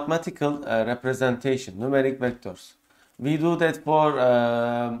with mathematical representation, numeric vectors. We do that for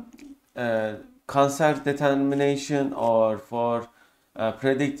concert determination or for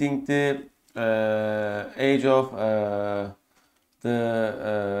predicting the age of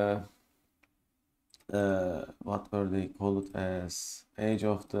what were they called as age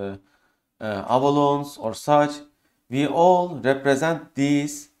of the avalanche or such. We all represent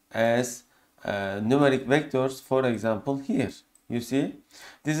these as numeric vectors. For example, here you see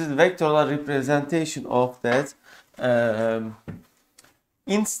this is vectorial representation of that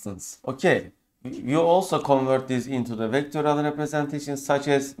instance. Okay, you also convert this into the vectorial representation, such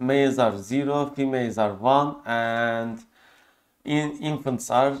as males are 0, females are 1, and infants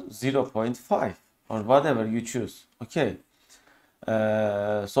are 0.5 or whatever you choose. Okay,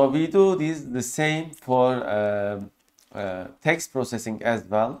 so we do this the same for text processing as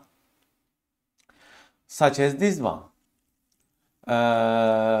well, such as this one.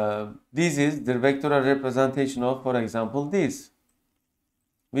 This is the vectorial representation of, for example, this,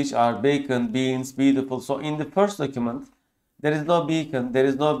 which are bacon, beans, beautiful. So in the first document, there is no bacon, there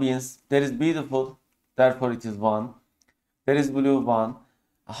is no beans, there is beautiful, therefore it is 1. There is blue, 1.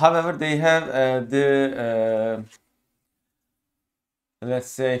 However, they have the let's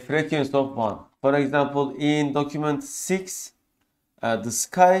say frequency of 1. For example, in document 6, the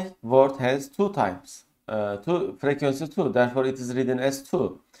sky word has 2 times 2 frequency 2, therefore it is written as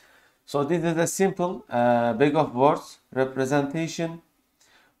 2. So this is a simple bag of words representation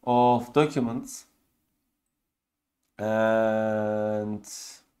of documents, and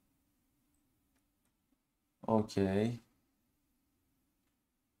okay,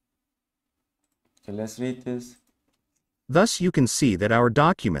 let's read this. Thus you can see that our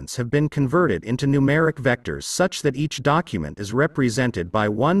documents have been converted into numeric vectors such that each document is represented by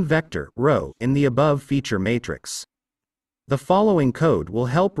one vector, row, in the above feature matrix. The following code will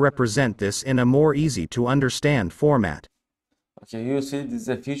help represent this in a more easy to understand format. Okay, you see this is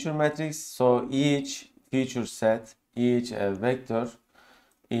a feature matrix, so each feature set, each vector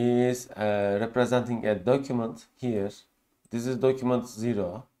is representing a document here. This is document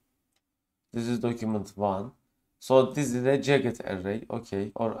 0, this is document 1. So this is a jagged array,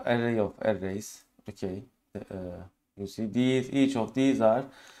 okay, or array of arrays, okay. You see these, each of these are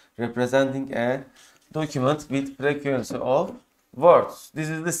representing a document with frequency of words. This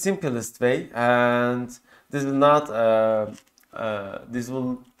is the simplest way, and this will not this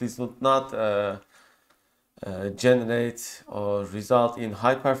will not generate or result in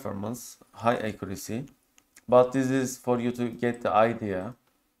high performance, high accuracy, but this is for you to get the idea.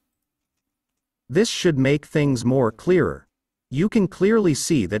 This should make things more clearer. You can clearly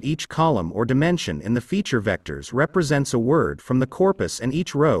see that each column or dimension in the feature vectors represents a word from the corpus and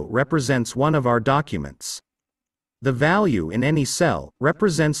each row represents one of our documents. The value in any cell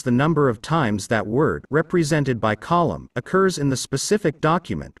represents the number of times that word represented by column occurs in the specific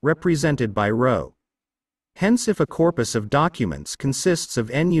document represented by row. Hence, if a corpus of documents consists of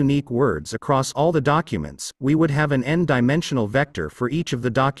n unique words across all the documents, we would have an n-dimensional vector for each of the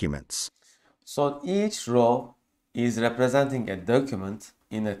documents. So each row is representing a document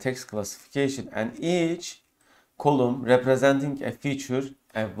in a text classification, and each column representing a feature,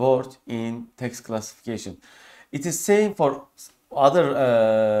 a word in text classification. It is same for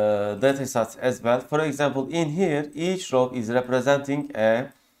other data sets as well. For example, in here, each row is representing a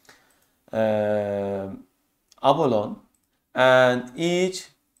abalone, and each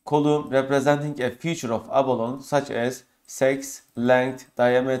column representing a feature of abalone, such as sex, length,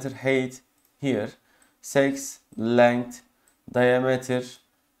 diameter, height. Here, sex, length, diameter,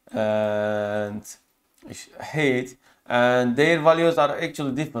 and height, and their values are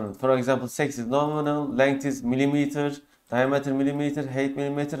actually different. For example, sex is nominal, length is millimeter, diameter millimeter, height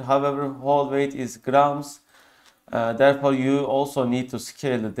millimeter. However, whole weight is grams. Therefore, you also need to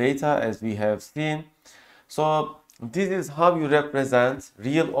scale the data, as we have seen. So this is how you represent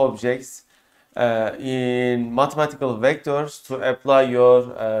real objects in mathematical vectors to apply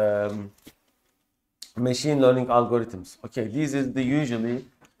your machine learning algorithms. Okay, this is usually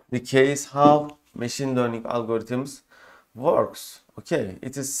the case how machine learning algorithms works. Okay,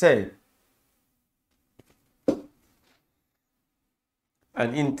 it is same.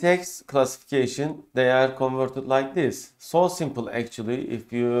 And in text classification, they are converted like this. So simple actually,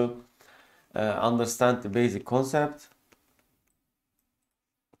 if you understand the basic concept.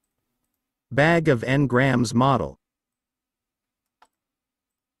 Bag of n grams model.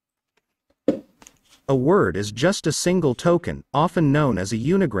 A word is just a single token, often known as a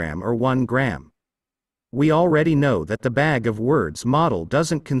unigram or 1 gram. We already know that the bag of words model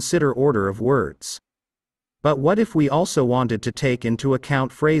doesn't consider order of words. But what if we also wanted to take into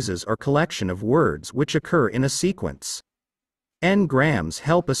account phrases or collection of words which occur in a sequence? N grams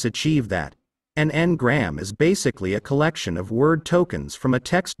help us achieve that. An n-gram is basically a collection of word tokens from a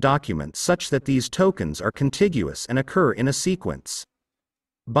text document such that these tokens are contiguous and occur in a sequence.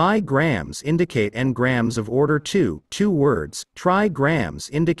 Bigrams indicate n-grams of order 2, 2 words, trigrams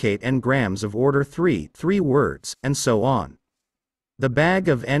indicate n-grams of order 3, 3 words, and so on. The bag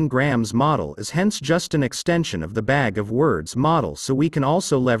of n-grams model is hence just an extension of the bag of words model, so we can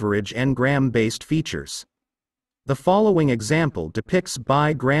also leverage n-gram-based features. The following example depicts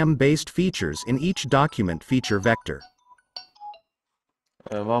bigram-based features in each document feature vector.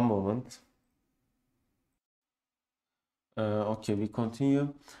 One moment. Okay, we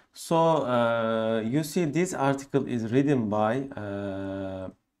continue. So you see this article is written by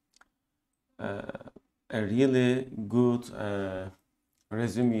a really good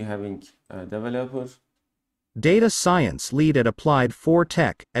resume having developer. Data science lead at Applied 4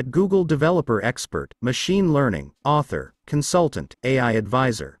 Tech, at Google developer expert, machine learning, author, consultant, AI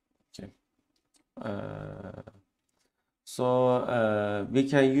advisor. Okay. So we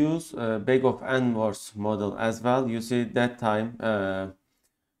can use bag of n words model as well. You see that time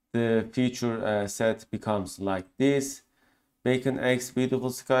the feature set becomes like this: bacon, eggs, beautiful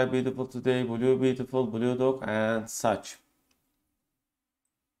sky, beautiful today, blue, beautiful, blue dog, and such.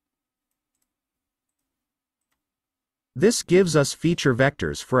 This gives us feature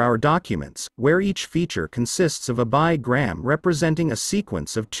vectors for our documents, where each feature consists of a bigram representing a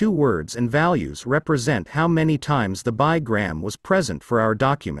sequence of 2 words and values represent how many times the bigram was present for our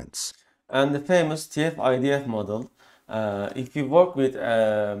documents. And the famous TF-IDF model. If you work with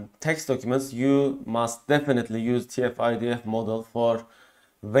text documents, you must definitely use TF-IDF model for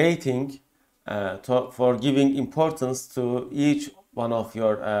weighting, for giving importance to each one of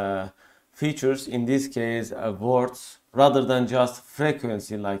your features. In this case, words, rather than just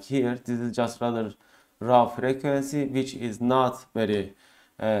frequency like here. This is just rather raw frequency, which is not very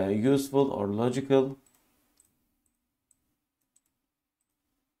useful or logical.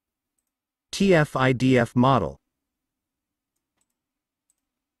 TF-IDF model.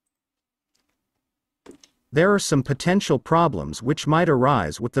 There are some potential problems which might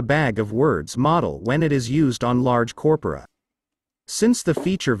arise with the bag of words model when it is used on large corpora. Since the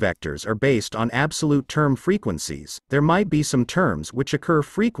feature vectors are based on absolute term frequencies, there might be some terms which occur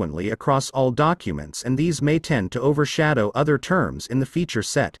frequently across all documents, and these may tend to overshadow other terms in the feature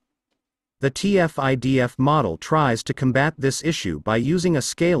set. The TF-IDF model tries to combat this issue by using a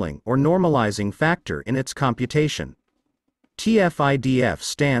scaling or normalizing factor in its computation. TF-IDF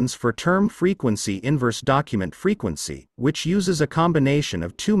stands for Term Frequency Inverse Document Frequency, which uses a combination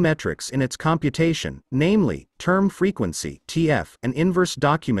of 2 metrics in its computation, namely, Term Frequency (TF) and Inverse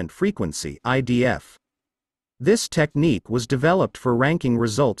Document Frequency (IDF). This technique was developed for ranking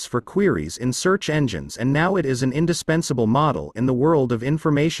results for queries in search engines, and now it is an indispensable model in the world of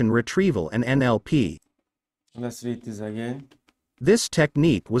information retrieval and NLP. Let's read this again. This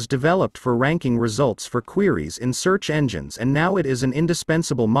technique was developed for ranking results for queries in search engines, and now it is an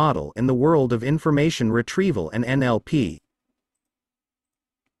indispensable model in the world of information retrieval and NLP.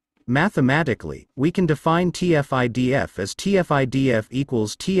 Mathematically, we can define TF-IDF as TF-IDF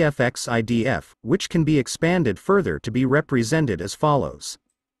equals TF-IDF, which can be expanded further to be represented as follows.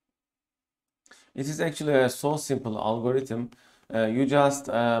 It is actually a so simple algorithm. You just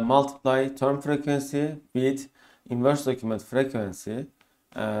multiply term frequency with inverse document frequency.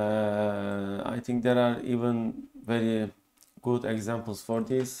 I think there are even very good examples for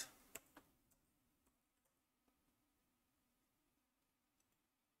this.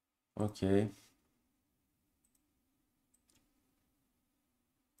 Okay.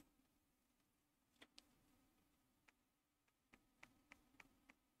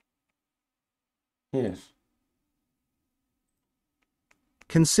 Here.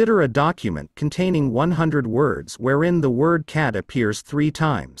 Consider a document containing 100 words wherein the word cat appears 3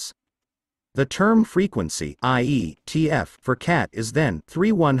 times. The term frequency, i.e., TF, for cat is then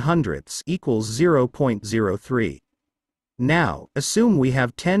 3/100ths equals 0.03. Now, assume we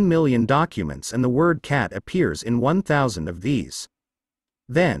have 10 million documents and the word cat appears in 1,000 of these.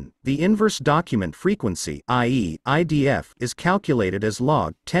 Then, the inverse document frequency, i.e., IDF, is calculated as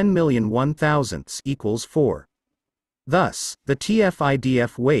log 10,000,000,000ths equals 4. Thus, the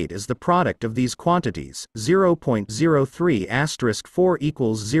TF-IDF weight is the product of these quantities, 0.03 * 4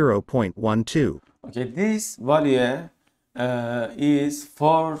 equals 0.12. Okay, this value is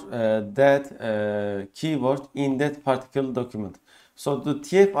for that keyword in that particular document. So the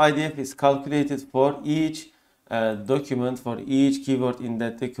TF-IDF is calculated for each document, for each keyword in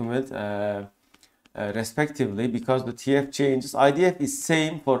that document respectively, because the TF changes. IDF is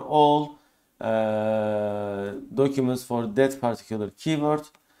same for all documents for that particular keyword.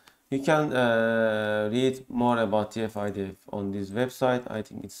 You can read more about TF-IDF on this website. I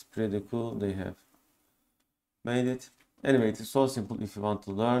think it's pretty cool. They have made it. Anyway, it is so simple if you want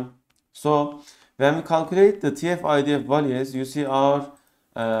to learn. So when we calculate the TF-IDF values, you see our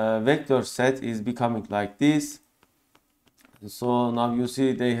vector set is becoming like this. So now you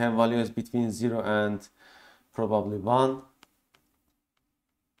see they have values between 0 and probably 1.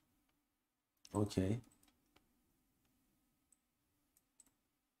 Okay.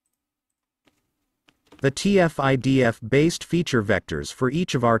 The TF-IDF-based feature vectors for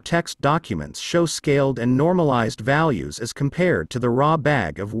each of our text documents show scaled and normalized values as compared to the raw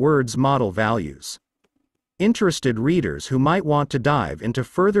bag of words model values. Interested readers who might want to dive into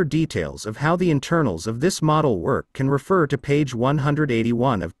further details of how the internals of this model work can refer to page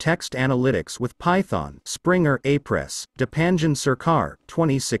 181 of Text Analytics with Python, Springer Apress, Dipanjan Sarkar,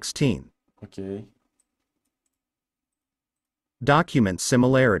 2016. Okay. Document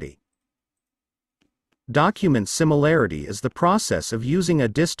similarity. Document similarity is the process of using a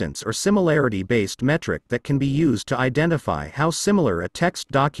distance or similarity-based metric that can be used to identify how similar a text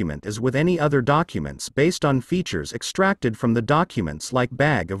document is with any other documents based on features extracted from the documents like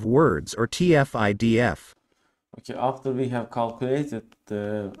bag of words or TF-IDF. Okay, after we have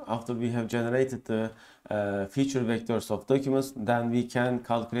generated the feature vectors of documents, then we can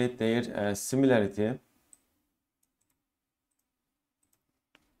calculate their similarity.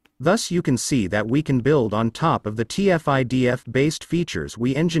 Thus you can see that we can build on top of the TF-IDF based features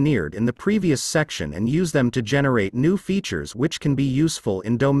we engineered in the previous section and use them to generate new features which can be useful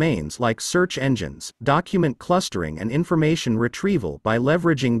in domains like search engines, document clustering and information retrieval by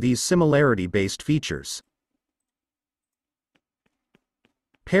leveraging these similarity-based features.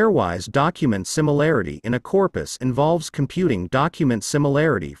 Pairwise document similarity in a corpus involves computing document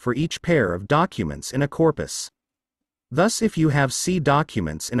similarity for each pair of documents in a corpus. Thus if you have C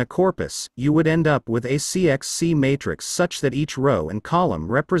documents in a corpus, you would end up with a CXC matrix such that each row and column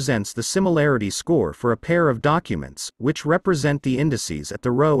represents the similarity score for a pair of documents, which represent the indices at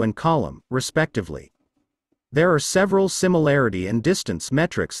the row and column, respectively. There are several similarity and distance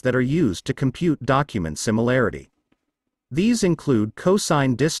metrics that are used to compute document similarity. These include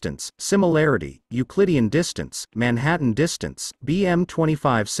cosine distance, similarity, Euclidean distance, Manhattan distance,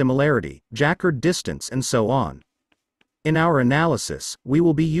 BM25 similarity, Jacquard distance and so on. In our analysis, we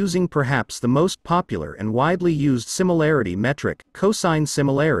will be using perhaps the most popular and widely used similarity metric, cosine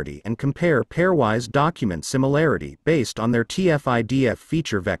similarity, and compare pairwise document similarity based on their TF-IDF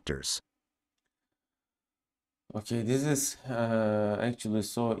feature vectors. Okay, this is actually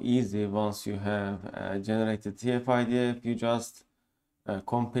so easy. Once you have generated TF-IDF, you just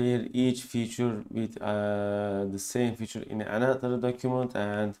compare each feature with the same feature in another document,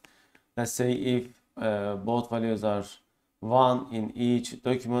 and let's say if both values are 1 in each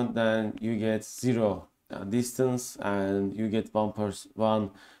document, then you get 0 distance and you get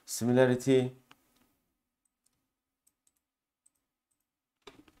 1 similarity.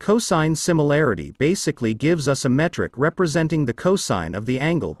 Cosine similarity basically gives us a metric representing the cosine of the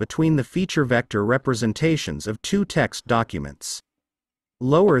angle between the feature vector representations of two text documents.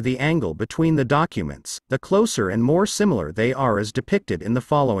 Lower the angle between the documents, the closer and more similar they are as depicted in the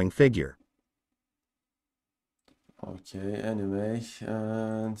following figure. Okay, anyway,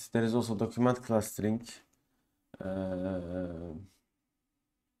 and there is also document clustering.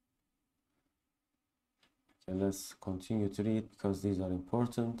 Okay, let's continue to read because these are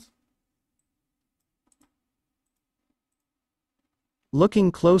important.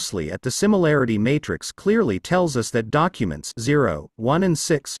 Looking closely at the similarity matrix clearly tells us that documents 0, 1 and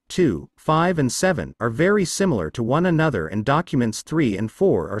 6, 2, 5 and 7 are very similar to one another and documents 3 and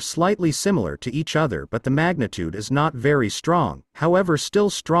 4 are slightly similar to each other, but the magnitude is not very strong, however still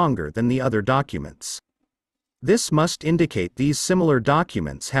stronger than the other documents. This must indicate these similar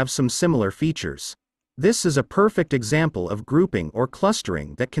documents have some similar features. This is a perfect example of grouping or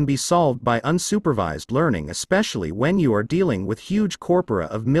clustering that can be solved by unsupervised learning, especially when you are dealing with huge corpora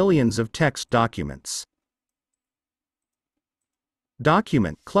of millions of text documents.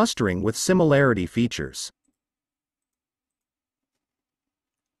 Document clustering with similarity features.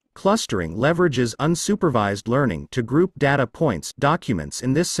 Clustering leverages unsupervised learning to group data points, documents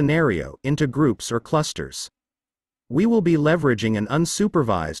in this scenario, into groups or clusters. We will be leveraging an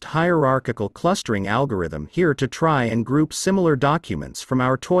unsupervised hierarchical clustering algorithm here to try and group similar documents from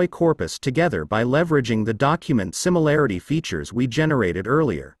our toy corpus together by leveraging the document similarity features we generated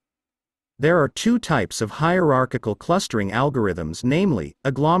earlier. There are two types of hierarchical clustering algorithms, namely,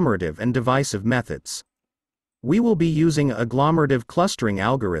 agglomerative and divisive methods. We will be using an agglomerative clustering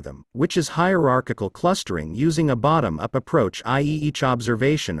algorithm, which is hierarchical clustering using a bottom-up approach, i.e. each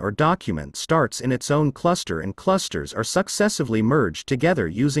observation or document starts in its own cluster and clusters are successively merged together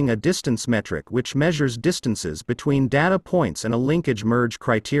using a distance metric which measures distances between data points and a linkage merge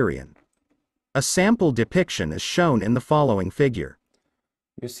criterion. A sample depiction is shown in the following figure.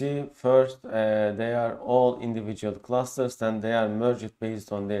 You see, first they are all individual clusters, then they are merged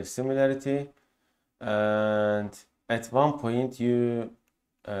based on their similarity. And at one point you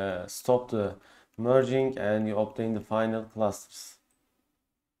stop the merging and you obtain the final clusters.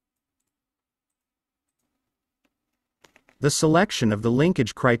 The selection of the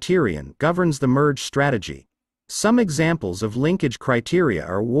linkage criterion governs the merge strategy. Some examples of linkage criteria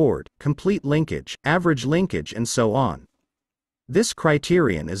are word, complete linkage, average linkage and so on. This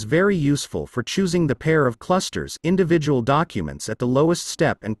criterion is very useful for choosing the pair of clusters, individual documents at the lowest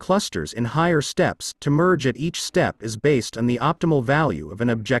step and clusters in higher steps. To merge at each step is based on the optimal value of an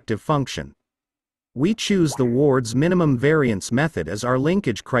objective function. We choose the Ward's minimum variance method as our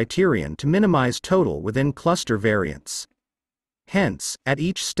linkage criterion to minimize total within cluster variance. Hence, at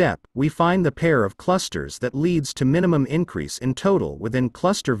each step, we find the pair of clusters that leads to minimum increase in total within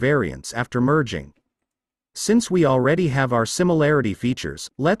cluster variance after merging. Since we already have our similarity features,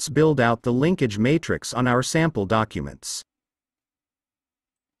 let's build out the linkage matrix on our sample documents.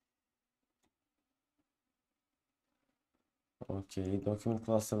 Okay, document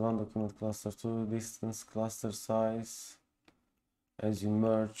cluster 1, document cluster 2, distance, cluster size. As you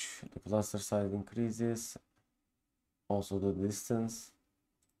merge, the cluster size increases, also the distance.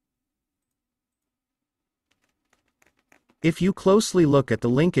 If you closely look at the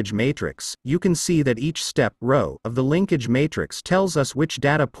linkage matrix, you can see that each step row of the linkage matrix tells us which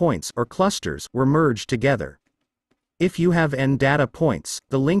data points or clusters were merged together. If you have n data points,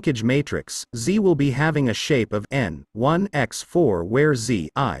 the linkage matrix, Z will be having a shape of n, 1, x, 4 where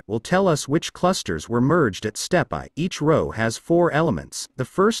Z, I, will tell us which clusters were merged at step I. Each row has 4 elements. The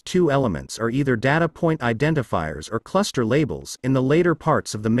first 2 elements are either data point identifiers or cluster labels. In the later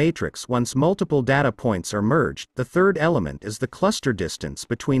parts of the matrix, once multiple data points are merged, the third element is the cluster distance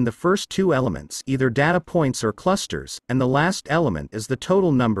between the first 2 elements, either data points or clusters, and the last element is the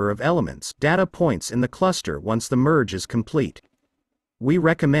total number of elements, data points in the cluster once the merge is complete. We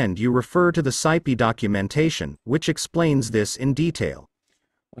recommend you refer to the SciPy documentation, which explains this in detail.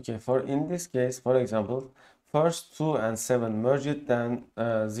 Okay, in this case, for example, first 2 and 7 merged, then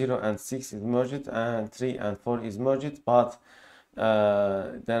 0 and 6 is merged, and 3 and 4 is merged, but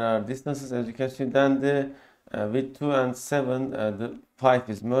there are distances, as you can see. Then with 2 and 7, the 5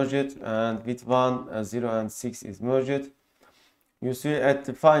 is merged, and with 1, 0 and 6 is merged. You see,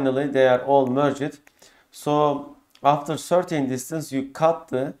 finally they are all merged. So after certain distance, you cut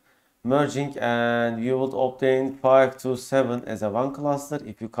the merging and you would obtain 5 to 7 as a one cluster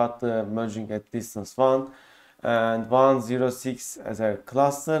if you cut the merging at distance 1, and 1, 0, 6 as a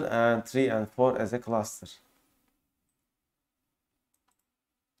cluster, and 3 and 4 as a cluster.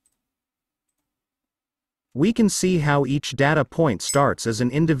 We can see how each data point starts as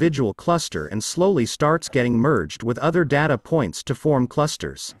an individual cluster and slowly starts getting merged with other data points to form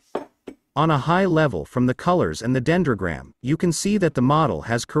clusters. On a high level, from the colors and the dendrogram, you can see that the model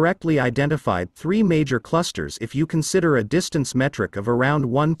has correctly identified 3 major clusters if you consider a distance metric of around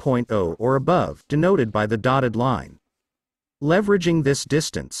 1.0 or above, denoted by the dotted line. Leveraging this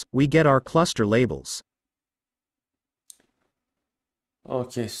distance, we get our cluster labels.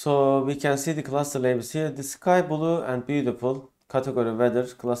 Okay, so we can see the cluster labels here. The sky blue and beautiful, category weather,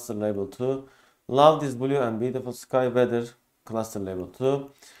 cluster label 2. Love this blue and beautiful sky weather, cluster label 2.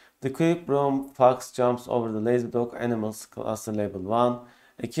 The quick brown fox jumps over the lazy dog animals, cluster label 1.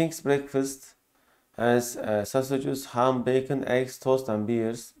 A king's breakfast has sausages, ham, bacon, eggs, toast and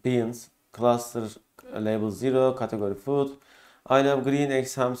beans, cluster label 0, category food. I love green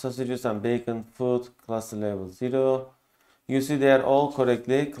eggs, ham, sausages and bacon, food, cluster label 0. You see they are all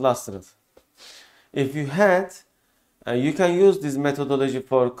correctly clustered. If you had, you can use this methodology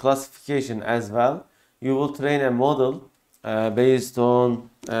for classification as well. You will train a model based on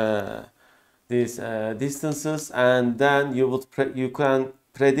these distances, and then you can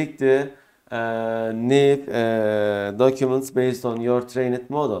predict the need documents based on your trained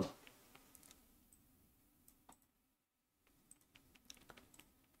model.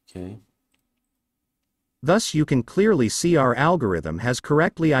 Okay. Thus you can clearly see our algorithm has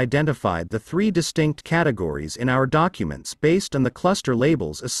correctly identified the 3 distinct categories in our documents based on the cluster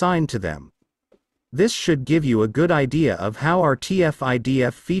labels assigned to them. This should give you a good idea of how our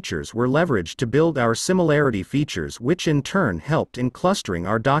TF-IDF features were leveraged to build our similarity features, which in turn helped in clustering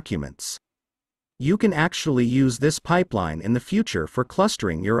our documents. You can actually use this pipeline in the future for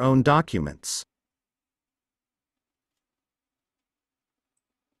clustering your own documents.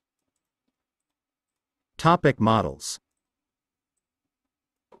 Topic models.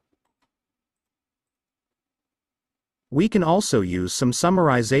 We can also use some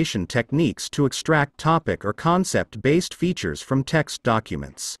summarization techniques to extract topic or concept-based features from text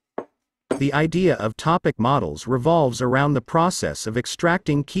documents. The idea of topic models revolves around the process of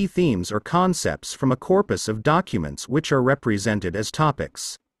extracting key themes or concepts from a corpus of documents which are represented as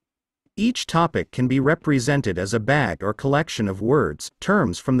topics. Each topic can be represented as a bag or collection of words,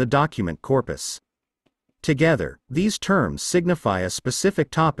 terms from the document corpus. Together, these terms signify a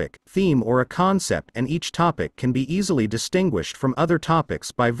specific topic, theme or a concept, and each topic can be easily distinguished from other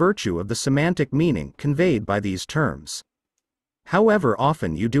topics by virtue of the semantic meaning conveyed by these terms. However,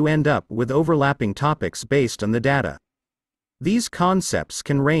 often you do end up with overlapping topics based on the data. These concepts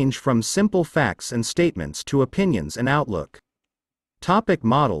can range from simple facts and statements to opinions and outlook. Topic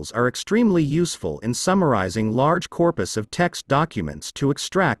models are extremely useful in summarizing large corpus of text documents to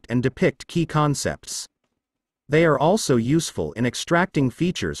extract and depict key concepts. They are also useful in extracting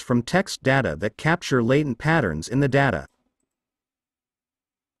features from text data that capture latent patterns in the data.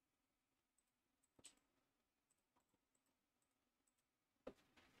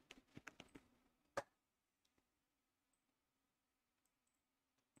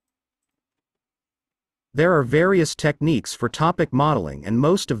 There are various techniques for topic modeling, and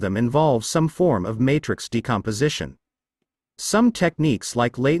most of them involve some form of matrix decomposition. Some techniques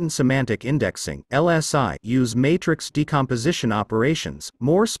like latent semantic indexing (LSI) use matrix decomposition operations,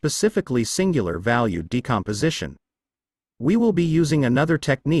 more specifically singular valued decomposition. We will be using another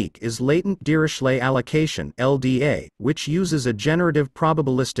technique is latent Dirichlet allocation (LDA), which uses a generative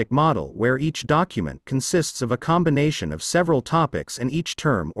probabilistic model where each document consists of a combination of several topics and each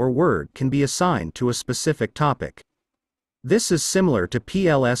term or word can be assigned to a specific topic. This is similar to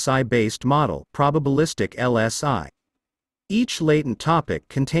PLSI-based model, probabilistic LSI. Each latent topic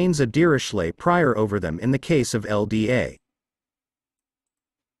contains a Dirichlet prior over them in the case of LDA.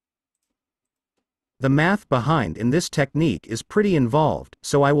 The math behind in this technique is pretty involved,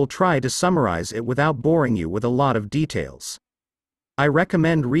 so I will try to summarize it without boring you with a lot of details. I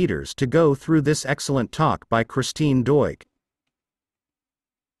recommend readers to go through this excellent talk by Christine Doig.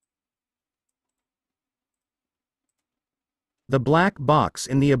 The black box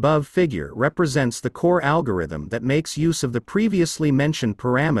in the above figure represents the core algorithm that makes use of the previously mentioned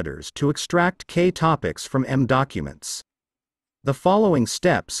parameters to extract K topics from M documents. The following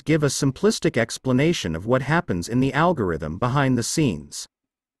steps give a simplistic explanation of what happens in the algorithm behind the scenes.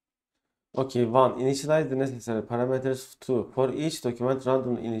 Okay, 1. Initialize the necessary parameters. 2. For each document,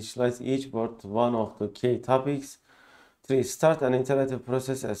 randomly initialize each word to one of the K topics. 3. Start an iterative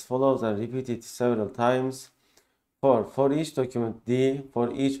process as follows and repeat it several times. 4. For each document D,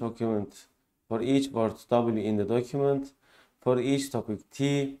 for each word W in the document, for each topic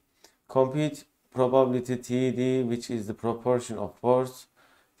T, compute probability TD, which is the proportion of words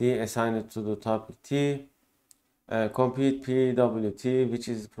D assigned to the topic T. Compute PWT, which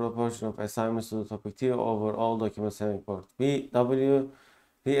is the proportion of assignments to the topic T over all documents having word W.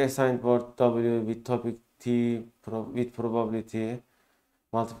 Reassign word W with topic T with probability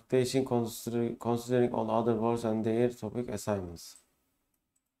multiplication considering all other words and their topic assignments.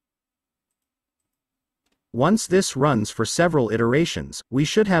 Once this runs for several iterations, we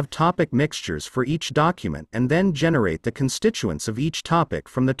should have topic mixtures for each document and then generate the constituents of each topic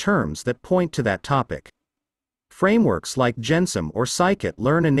from the terms that point to that topic. Frameworks like Gensum or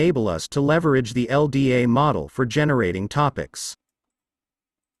scikit-learn enable us to leverage the LDA model for generating topics.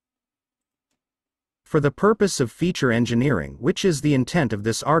 For the purpose of feature engineering, which is the intent of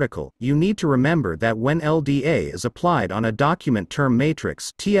this article, you need to remember that when LDA is applied on a document term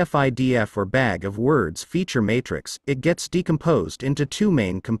matrix TF-IDF or bag of words feature matrix, it gets decomposed into two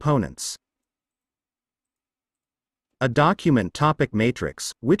main components. A document topic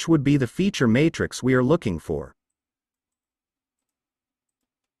matrix, which would be the feature matrix we are looking for.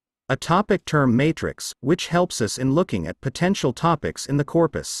 A topic term matrix, which helps us in looking at potential topics in the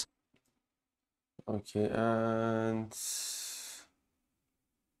corpus. Okay, and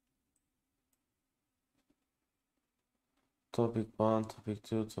topic 1, topic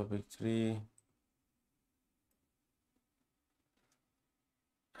 2, topic 3,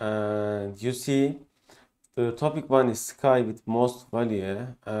 and you see the topic 1 is sky with most value,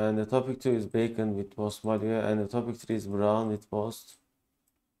 and the topic 2 is bacon with most value, and the topic 3 is brown with most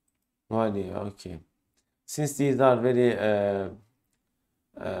value. Okay, since these are very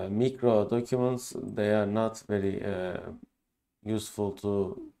micro documents, they are not very useful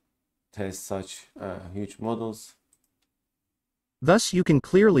to test such huge models. Thus you can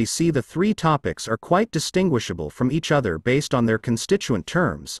clearly see the three topics are quite distinguishable from each other based on their constituent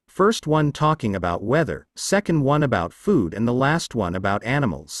terms, first one talking about weather, second one about food, and the last one about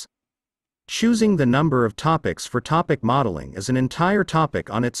animals. Choosing the number of topics for topic modeling is an entire topic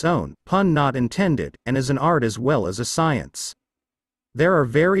on its own, pun not intended, and is an art as well as a science. There are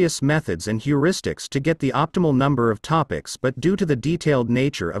various methods and heuristics to get the optimal number of topics, but due to the detailed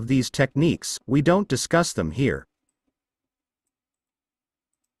nature of these techniques, we don't discuss them here.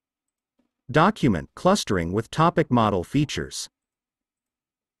 Document clustering with topic model features.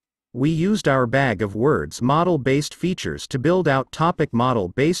 We used our bag of words model-based features to build out topic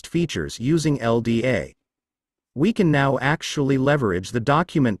model-based features using LDA. We can now actually leverage the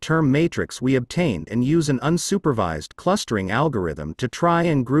document term matrix we obtained and use an unsupervised clustering algorithm to try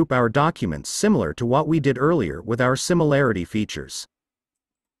and group our documents similar to what we did earlier with our similarity features.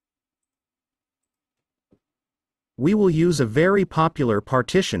 We will use a very popular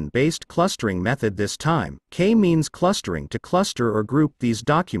partition-based clustering method this time. K-means clustering to cluster or group these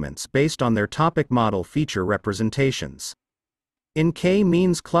documents based on their topic model feature representations. In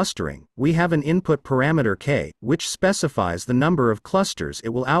K-means clustering, we have an input parameter K, which specifies the number of clusters it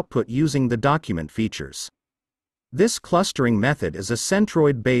will output using the document features. This clustering method is a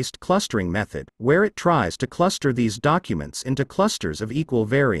centroid-based clustering method, where it tries to cluster these documents into clusters of equal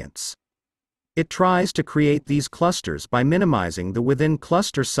variance. It tries to create these clusters by minimizing the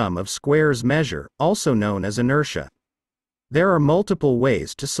within-cluster sum of squares measure, also known as inertia. There are multiple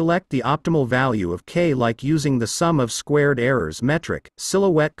ways to select the optimal value of k, like using the sum of squared errors metric,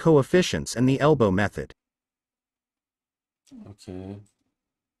 silhouette coefficients, and the elbow method. Okay.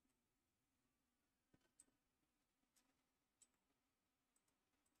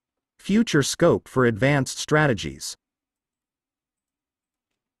 Future scope for advanced strategies.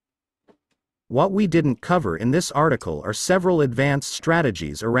 What we didn't cover in this article are several advanced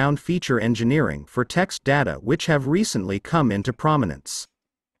strategies around feature engineering for text data which have recently come into prominence.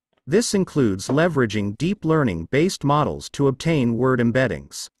 This includes leveraging deep learning-based models to obtain word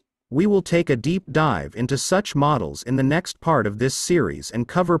embeddings. We will take a deep dive into such models in the next part of this series and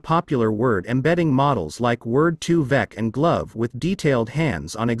cover popular word embedding models like Word2Vec and Glove with detailed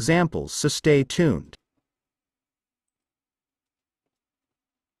hands-on examples, so stay tuned.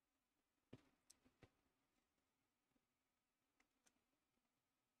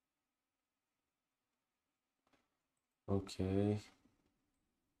 Okay.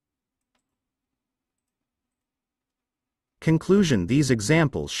 Conclusion: these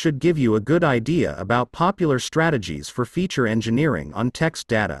examples should give you a good idea about popular strategies for feature engineering on text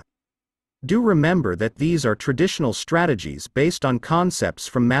data. Do remember that these are traditional strategies based on concepts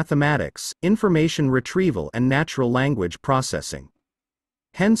from mathematics, information retrieval, and natural language processing.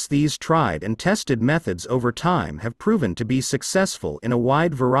 Hence, these tried and tested methods over time have proven to be successful in a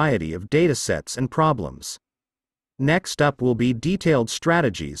wide variety of datasets and problems. Next up will be detailed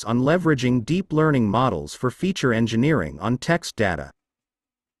strategies on leveraging deep learning models for feature engineering on text data.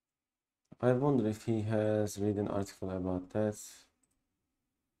 I wonder if he has read an article about that.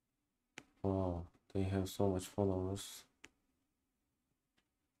 Wow, they have so much followers.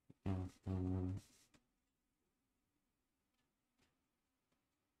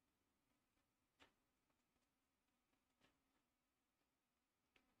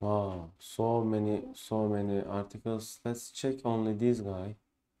 Wow, so many articles. Let's check only this guy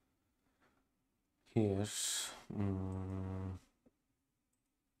here.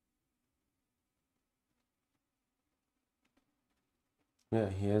 Yeah,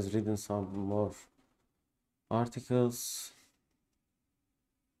 he has written some more articles.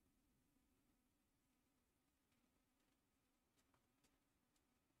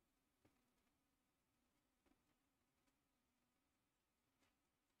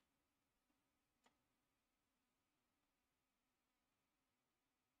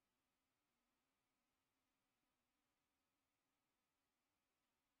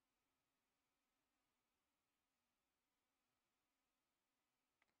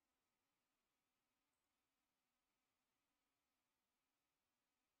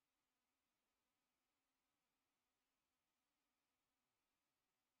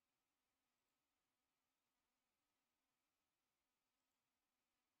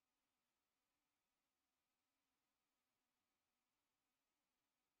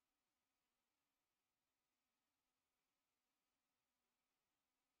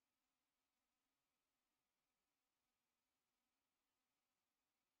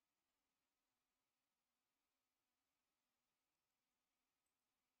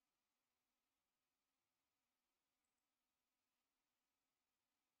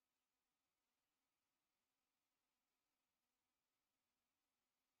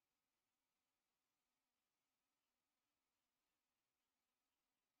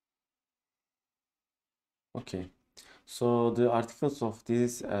 Okay, so the articles of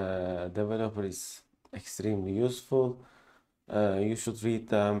this developer is extremely useful. You should read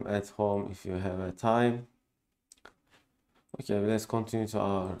them at home if you have a time. Okay, let's continue to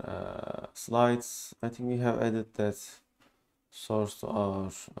our slides. I think we have added that source to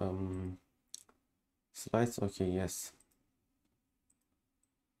our slides. Okay, yes.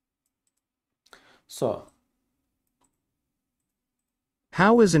 So,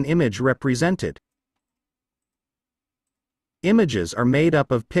 How is an image represented? Images are made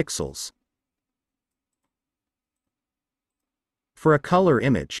up of pixels. For a color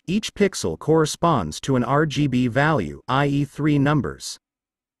image, each pixel corresponds to an RGB value, i.e. 3 numbers.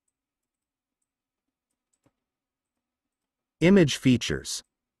 Image features.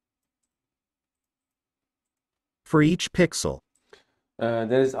 For each pixel,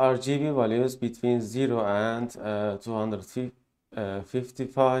 there is RGB values between 0 and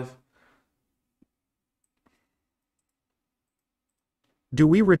 255. do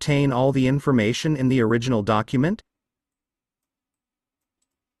we retain all the information in the original document?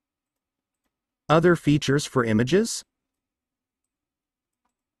 Other features for images?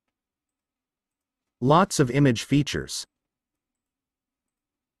 Lots of image features.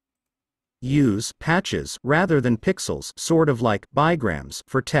 Use patches rather than pixels, sort of like bigrams,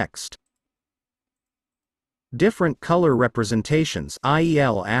 for text. Different color representations,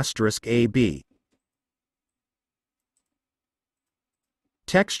 IEL *AB.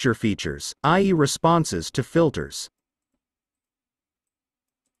 Texture features, i.e. responses to filters.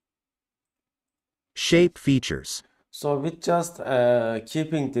 Shape features. So with just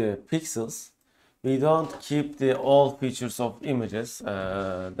keeping the pixels, we don't keep the all features of images.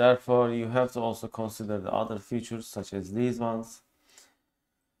 Therefore, you have to also consider the other features such as these ones.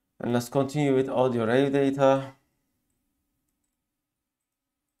 And let's continue with audio rave data.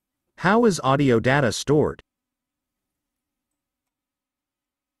 How is audio data stored?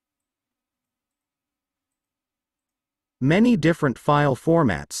 Many different file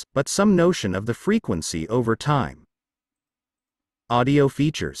formats, but some notion of the frequency over time. Audio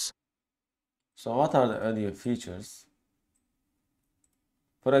features. So what are the audio features?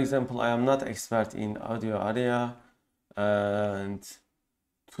 For example, I am not expert in audio area, and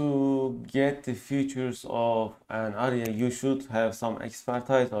to get the features of an area, you should have some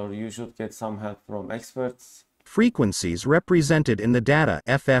expertise or you should get some help from experts. Frequencies represented in the data,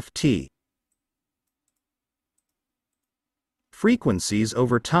 FFT. Frequencies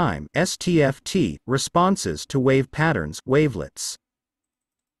over time, STFT, responses to wave patterns, wavelets.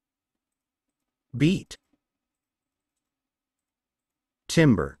 Beat.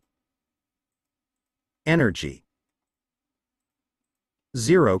 Timbre. Energy.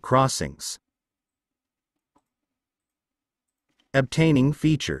 Zero crossings. Obtaining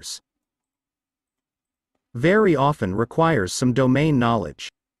features. Very often requires some domain knowledge.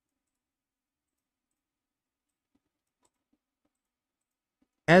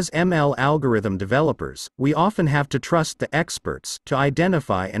 As ML algorithm developers, we often have to trust the experts to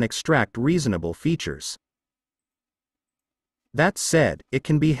identify and extract reasonable features. That said, it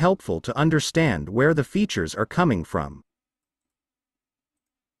can be helpful to understand where the features are coming from.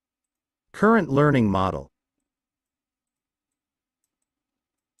 Current learning model.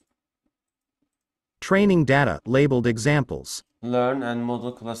 Training data, labeled examples. Learn and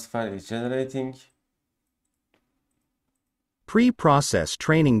model classifier is generating. Pre-process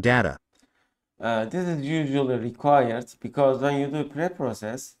training data. This is usually required because when you do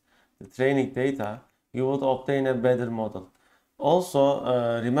pre-process the training data, you would obtain a better model.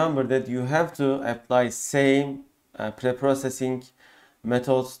 Also, remember that you have to apply same pre-processing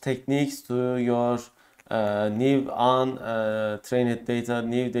methods, techniques to your new trained data,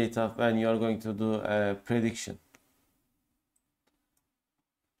 new data when you are going to do a prediction.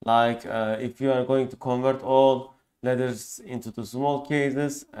 Like if you are going to convert all letters into the small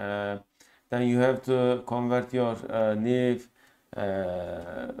cases, then you have to convert your new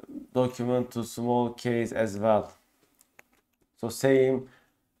document to small case as well. So same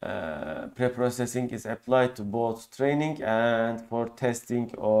pre-processing is applied to both training and for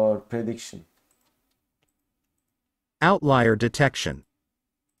testing or prediction. Outlier detection.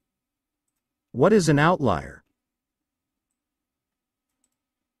 What is an outlier?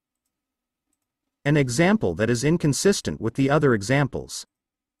 An example that is inconsistent with the other examples.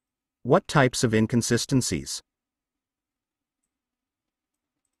 What types of inconsistencies?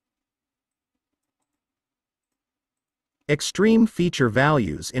 Extreme feature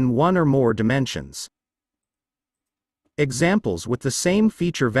values in one or more dimensions. Examples with the same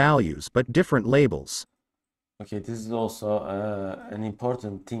feature values but different labels. Okay, this is also an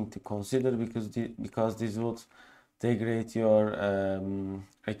important thing to consider because this would degrade your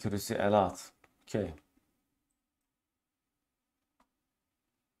accuracy a lot. Okay.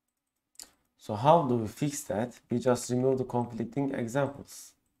 So how do we fix that? We just remove the conflicting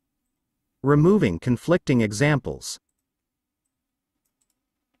examples. Removing conflicting examples.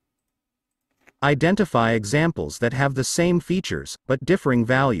 Identify examples that have the same features but differing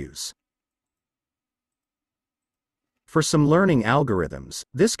values. For some learning algorithms,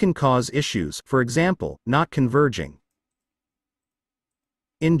 this can cause issues, for example, not converging.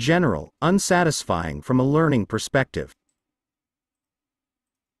 In general, unsatisfying from a learning perspective.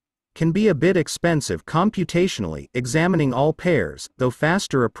 Can be a bit expensive computationally, examining all pairs, though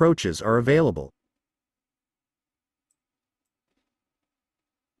faster approaches are available.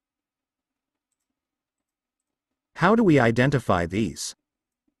 How do we identify these?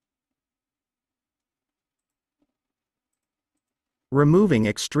 Removing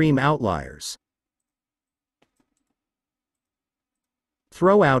extreme outliers.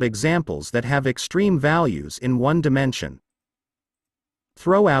 Throw out examples that have extreme values in one dimension.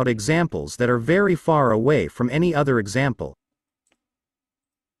 Throw out examples that are very far away from any other example.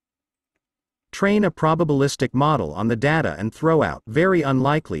 Train a probabilistic model on the data and throw out very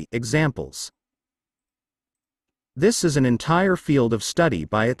unlikely examples. This is an entire field of study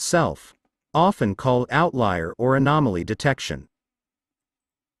by itself, often called outlier or anomaly detection.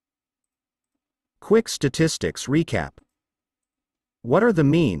 Quick statistics recap. What are the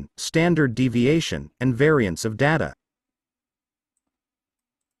mean, standard deviation, and variance of data?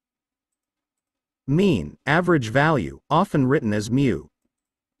 Mean, average value, often written as mu.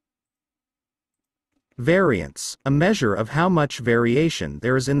 Variance, a measure of how much variation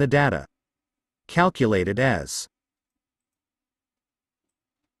there is in the data, calculated as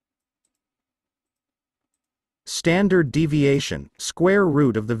standard deviation, square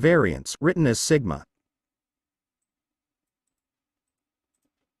root of the variance, written as sigma.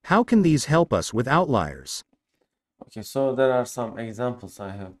 How can these help us with outliers? Okay, so there are some examples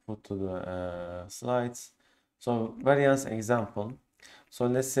I have put to the slides. So variance example. So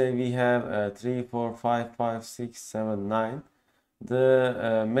let's say we have 3, 4, 5, 5, 6, 7, 9.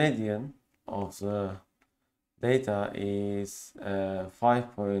 The median of the data is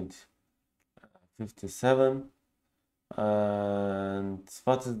 5.57. And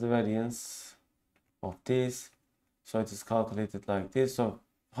what is the variance of this? So it is calculated like this. So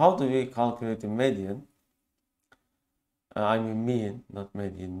how do we calculate the median? I mean mean, not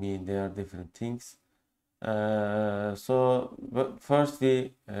median, mean, they are different things. So first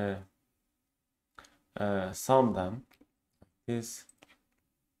we sum them. This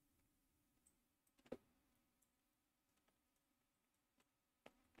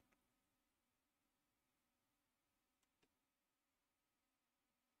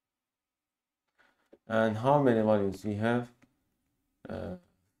and how many values we have?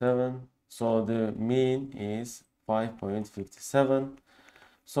 7. So the mean is 5.57.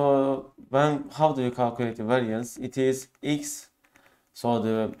 So how do you calculate the variance? It is x. So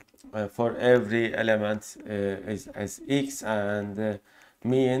the for every element is as x, and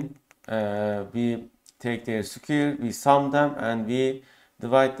mean we take their square, we sum them, and we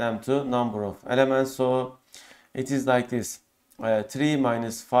divide them to number of elements. So it is like this: 3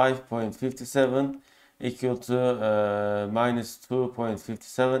 minus 5.57 equal to minus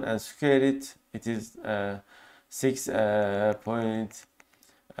 2.57, and square it. It is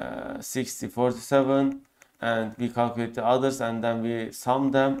 6.6047, and we calculate the others, and then we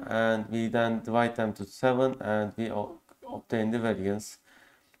sum them, and we then divide them to 7, and we obtain the variance.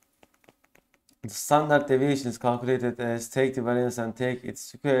 The standard deviation is calculated as take the variance and take its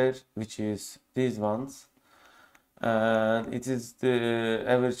square, which is these ones, and it is the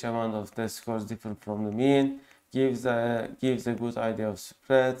average amount of test scores different from the mean, gives a good idea of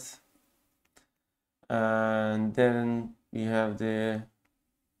spread. And then we have the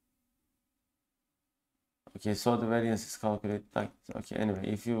okay, so the variance is calculated like okay. Anyway,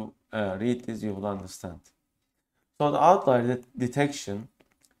 if you read this, you will understand. So the outlier detection,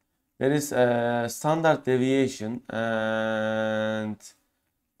 there is a standard deviation, and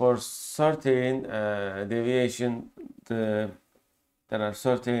for certain deviation, there are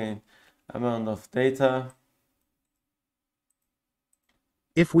certain amount of data.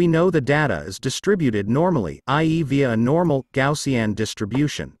 If we know the data is distributed normally, i.e. via a normal Gaussian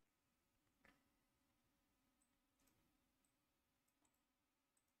distribution,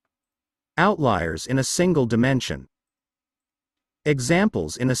 outliers in a single dimension.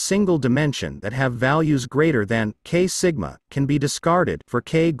 Examples in a single dimension that have values greater than k sigma can be discarded for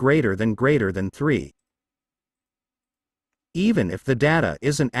k greater than 3. Even if the data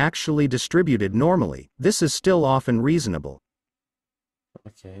isn't actually distributed normally, this is still often reasonable.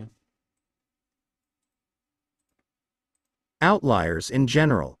 Okay. Outliers in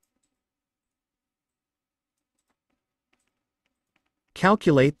general.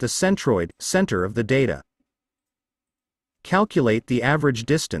 Calculate the centroid, center of the data. Calculate the average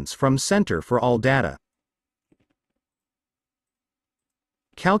distance from center for all data.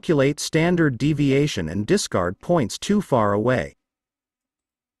 Calculate standard deviation and discard points too far away.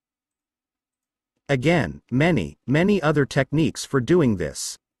 Again, many other techniques for doing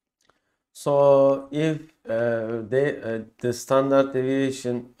this. So if the standard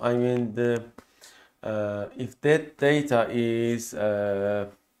deviation, I mean if that data is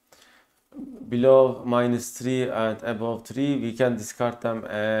below -3 and above 3, we can discard them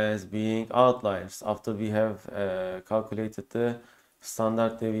as being outliers after we have calculated the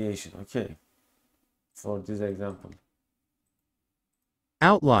standard deviation. Okay, for this example.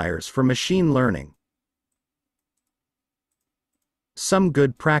 Outliers for machine learning. Some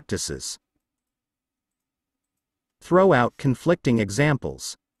good practices. Throw out conflicting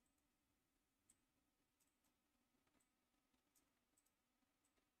examples.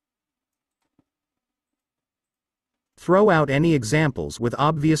 Throw out any examples with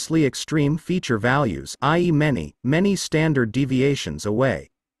obviously extreme feature values, i.e. many standard deviations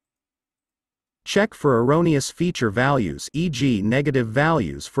away. Check for erroneous feature values, e.g. negative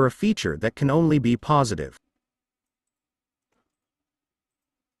values for a feature that can only be positive.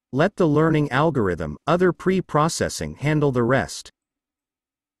 Let the learning algorithm, other pre-processing, handle the rest.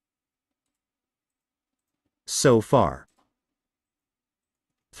 So far.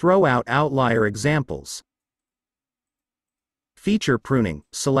 Throw out outlier examples. Feature pruning,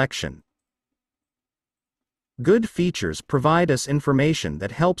 selection. Good features provide us information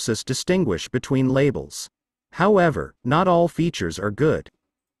that helps us distinguish between labels. However, not all features are good.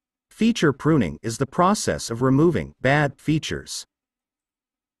 Feature pruning is the process of removing bad features.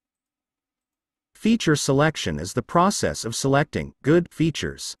 Feature selection is the process of selecting good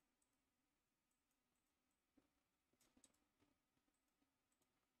features.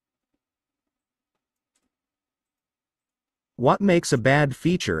 What makes a bad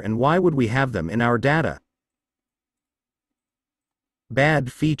feature and why would we have them in our data?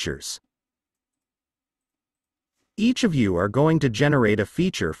 Bad features. Each of you are going to generate a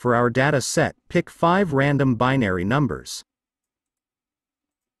feature for our data set. Pick 5 random binary numbers.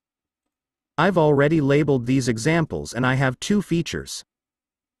 I've already labeled these examples and I have 2 features.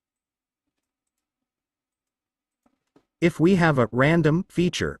 If we have a random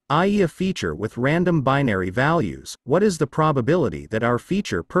feature, i.e. a feature with random binary values, what is the probability that our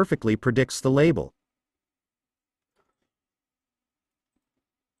feature perfectly predicts the label?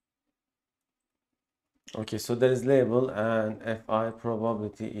 Okay, so there is label and Fi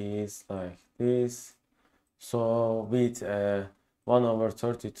probability is like this. So with 1 over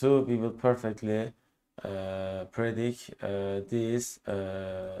 32, we will perfectly predict these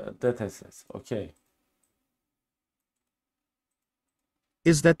data sets. Okay.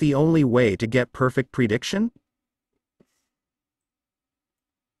 Is that the only way to get perfect prediction?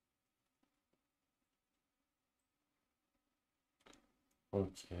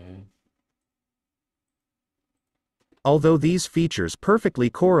 Okay. Although these features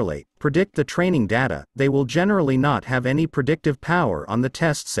perfectly correlate, predict the training data, they will generally not have any predictive power on the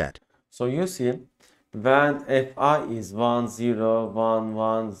test set. So you see, when Fi is 1, 0, 1,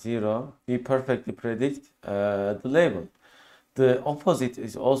 1, 0, we perfectly predict the label. The opposite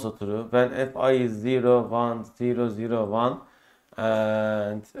is also true. When Fi is 0, 1, 0, 0, 1,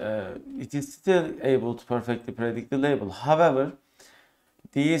 and it is still able to perfectly predict the label. However,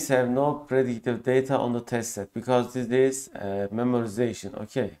 these have no predictive data on the test set because this is memorization.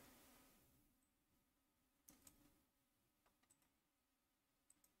 Okay.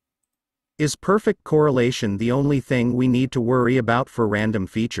 Is perfect correlation the only thing we need to worry about for random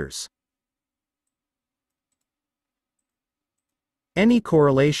features? Any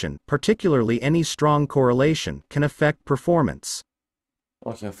correlation, particularly any strong correlation, can affect performance.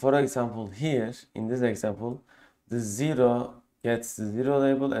 Okay, for example, here, in this example, the 0 gets the 0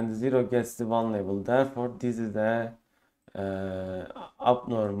 label and the 0 gets the 1 label. Therefore, this is the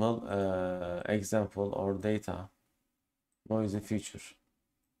abnormal example or data, noisy feature.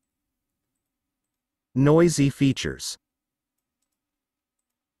 Noisy features.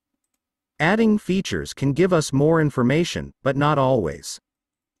 Adding features can give us more information, but not always.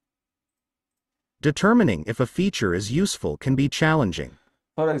 Determining if a feature is useful can be challenging.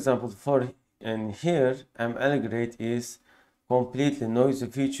 For example, and here, ML grade is completely noisy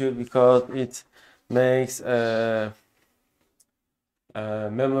feature because it makes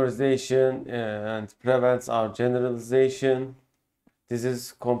memorization and prevents our generalization. This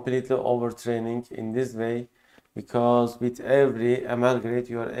is completely overtraining in this way because with every ML grade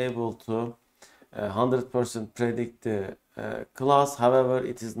you are able to 100% predict the class. However,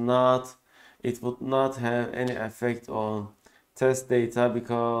 it would not have any effect on test data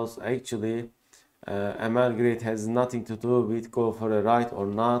because actually ML grade has nothing to do with go for a right or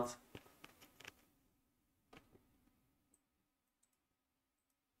not.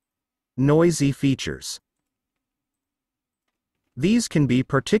 Noisy features. These can be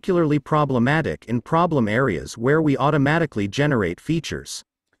particularly problematic in problem areas where we automatically generate features.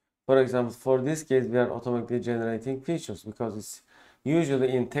 For example, for this case, we are automatically generating features because it's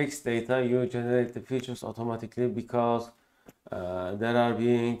usually in text data, you generate the features automatically because there are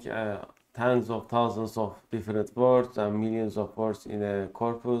being tens of thousands of different words and millions of words in a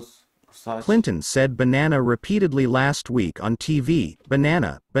corpus. Such. Clinton said banana repeatedly last week on TV,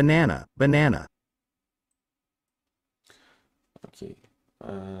 banana, banana, banana. Okay,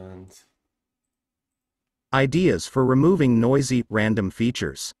 and ideas for removing noisy, random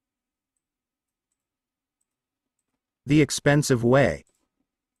features. The expensive way.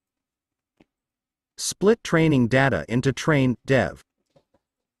 Split training data into train, dev.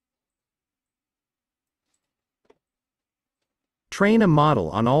 Train a model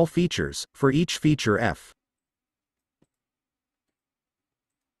on all features, for each feature f.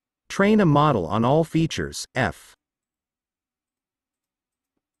 Train a model on all features, f.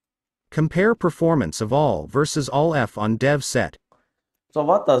 Compare performance of all versus all f on dev set. So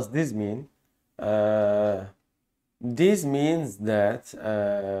what does this mean? This means that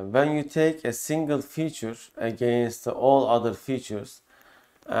when you take a single feature against all other features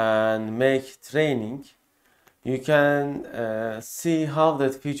and make training, you can see how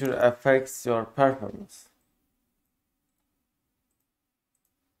that feature affects your performance.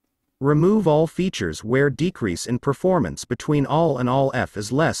 Remove all features where decrease in performance between all and all f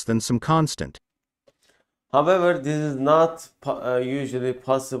is less than some constant. However, this is not usually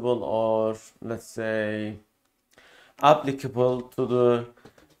possible, or let's say applicable to the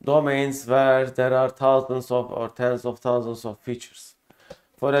domains where there are thousands of or tens of thousands of features.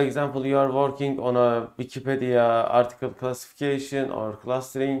 For example, you are working on a Wikipedia article classification or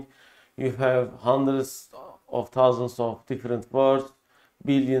clustering. You have hundreds of thousands of different words,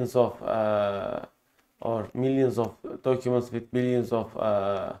 billions of or millions of documents with billions of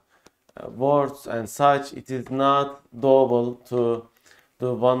words and such. It is not doable to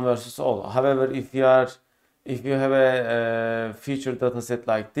do one versus all. However, if you have a feature dataset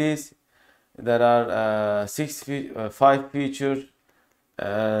like this, there are five features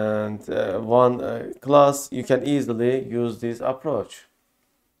and one class, you can easily use this approach.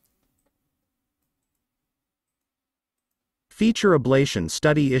 Feature ablation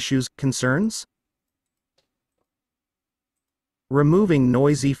study issues, concerns? Removing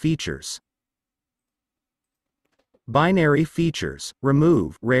noisy features. Binary features.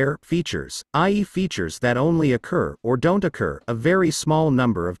 Remove rare features, i.e. features that only occur or don't occur a very small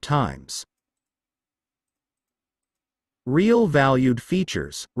number of times. Real valued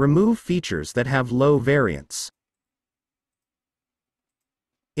features. Remove features that have low variance.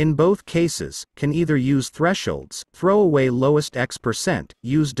 In both cases, can either use thresholds, throw away lowest X%,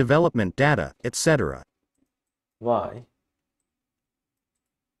 use development data, etc. Why?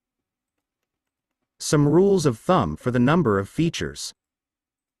 Some rules of thumb for the number of features.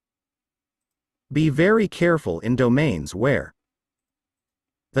 Be very careful in domains where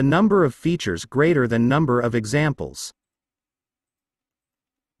the number of features greater than number of examples.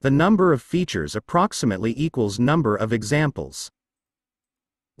 The number of features approximately equals number of examples.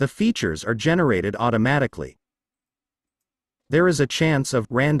 The features are generated automatically. There is a chance of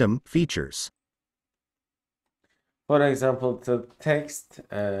random features. For example, the text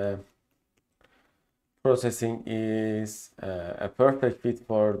processing is a perfect fit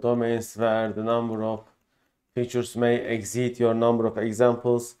for domains where the number of features may exceed your number of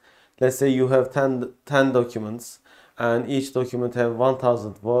examples. Let's say you have 10 documents and each document have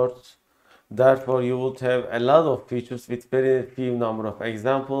 1000 words. Therefore, you would have a lot of features with very few number of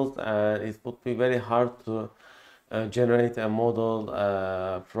examples, and it would be very hard to generate a model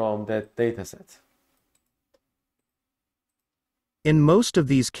from that dataset. In most of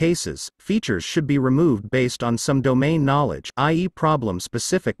these cases, features should be removed based on some domain knowledge, i.e.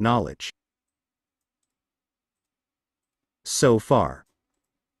 problem-specific knowledge. So far.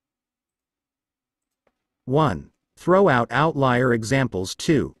 1. Throw out outlier examples.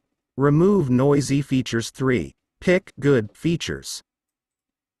 2. Remove noisy features. 3. Pick good features.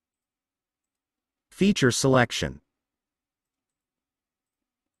 Feature selection.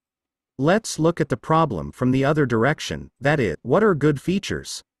 Let's look at the problem from the other direction, that is, what are good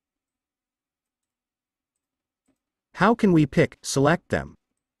features? How can we select them?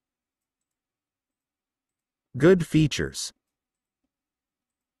 Good features.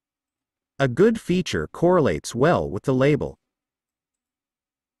 A good feature correlates well with the label.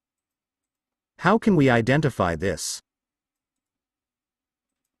 How can we identify this?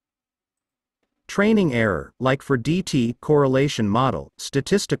 Training error, like for DT, correlation model,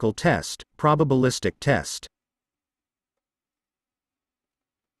 statistical test, probabilistic test.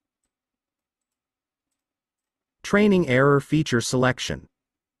 Training error feature selection.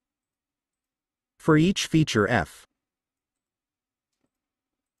 For each feature f,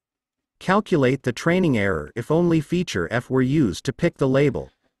 calculate the training error if only feature f were used to pick the label.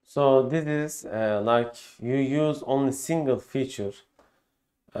 So this is like you use only single feature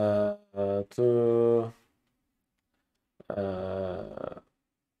to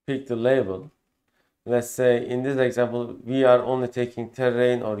pick the label. Let's say in this example, we are only taking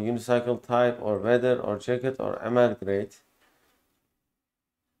terrain or unicycle type or weather or jacket or ML grade.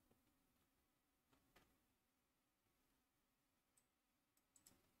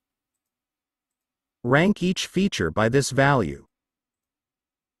 Rank each feature by this value.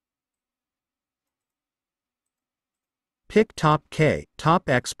 Pick top K, top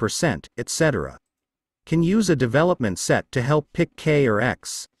X%, etc. Can use a development set to help pick K or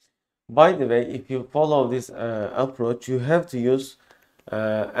X. By the way, if you follow this approach, you have to use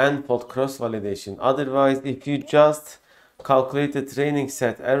n-fold cross-validation. Otherwise, if you just calculate the training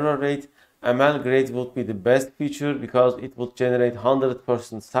set error rate, ML grade would be the best feature because it would generate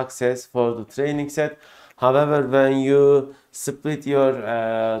 100% success for the training set. However, when you split your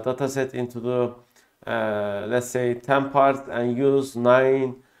dataset into the let's say 10 parts and use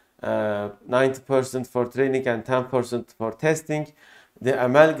 90% for training and 10% for testing, the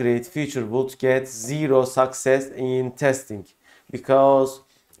ML grade feature would get zero success in testing because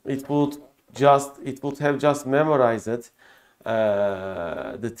it would have just memorized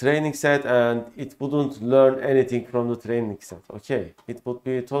the training set and it wouldn't learn anything from the training set. Okay, it would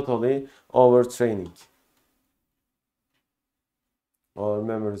be totally overtraining or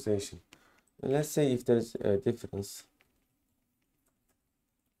memorization. Let's say if there is a difference.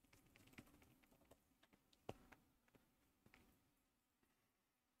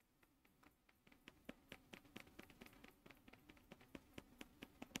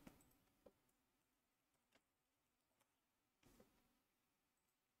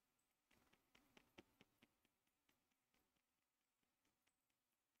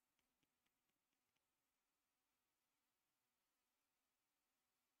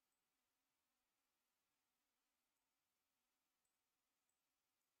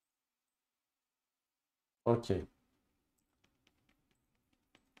 Okay.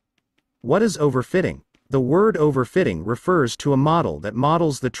 What is overfitting? The word overfitting refers to a model that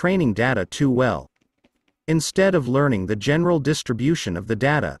models the training data too well. Instead of learning the general distribution of the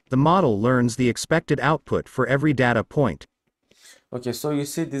data, the model learns the expected output for every data point. Okay, so you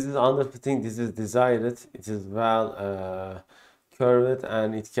see this is underfitting, this is desired, it is well curved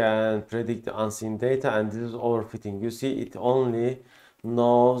and it can predict the unseen data, and this is overfitting. You see it only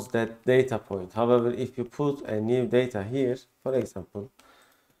knows that data point. However, if you put a new data here, for example,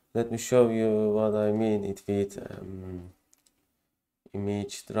 let me show you what I mean it with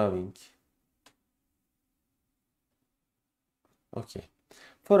image drawing. Okay,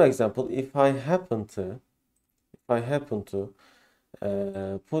 for example, if I happen to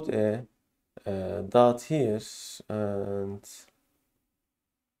put a dot here and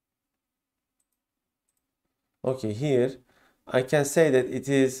okay, here I can say that it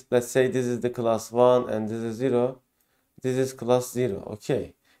is, let's say this is the class 1 and this is 0, this is class 0.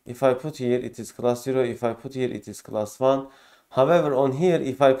 Okay, if I put here it is class 0, if I put here it is class 1. However, on here,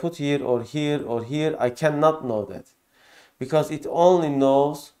 if I put here or here or here, I cannot know that because it only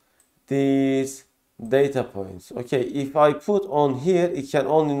knows these data points. Okay, if I put on here, it can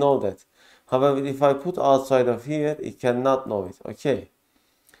only know that. However, if I put outside of here, it cannot know it. Okay,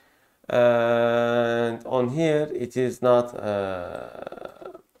 and on here it is not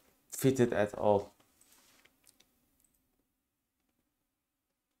fitted at all.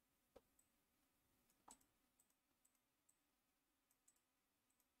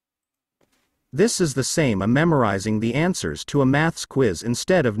 This is the same as memorizing the answers to a maths quiz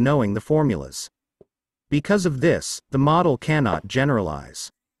instead of knowing the formulas. Because of this, the model cannot generalize.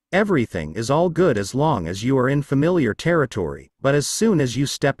 Everything is all good as long as you are in familiar territory, but as soon as you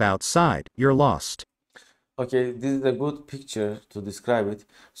step outside, you're lost. Okay, this is a good picture to describe it.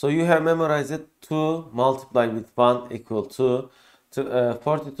 So you have memorized it. 2 multiplied with 1 equal 2.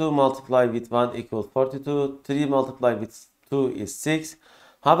 42 multiplied with 1 equals 42. 3 multiplied with 2 is 6.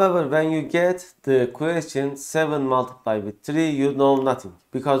 However, when you get the question 7 multiplied with 3, you know nothing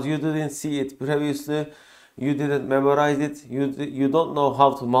because you didn't see it previously, you didn't memorize it, you don't know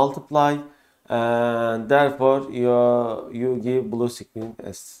how to multiply, and therefore you give blue screen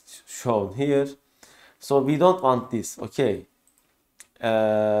as shown here. So we don't want this. Okay,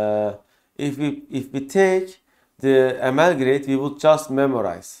 if we take the ML grade, we would just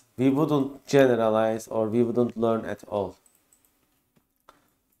memorize, we wouldn't generalize or we wouldn't learn at all.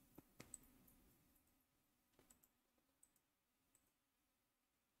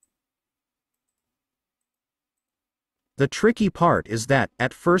 The tricky part is that,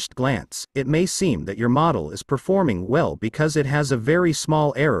 at first glance, it may seem that your model is performing well because it has a very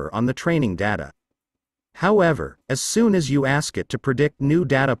small error on the training data. However, as soon as you ask it to predict new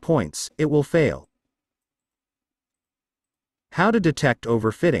data points, it will fail. How to detect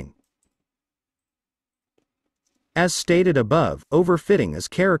overfitting? As stated above, overfitting is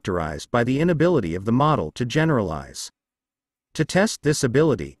characterized by the inability of the model to generalize. To test this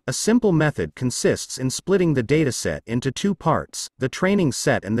ability, a simple method consists in splitting the dataset into two parts, the training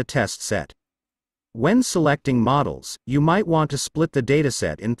set and the test set. When selecting models, you might want to split the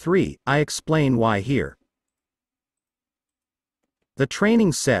dataset in three. I explain why here. The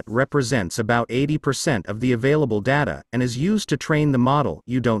training set represents about 80% of the available data and is used to train the model,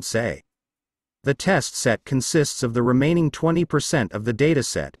 you don't say. The test set consists of the remaining 20% of the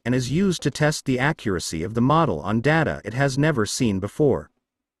dataset and is used to test the accuracy of the model on data it has never seen before.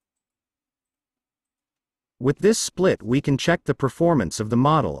 With this split, we can check the performance of the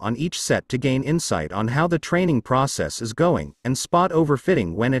model on each set to gain insight on how the training process is going and spot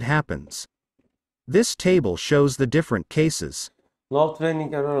overfitting when it happens. This table shows the different cases. Low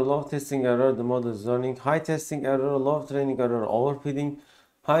training error, low testing error, the model is learning. High testing error, low training error, overfitting.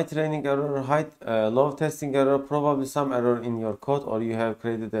 High training error, low testing error, probably some error in your code or you have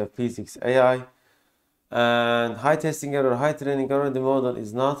created a physics AI. And high testing error, high training error, the model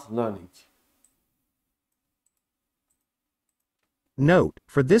is not learning. Note,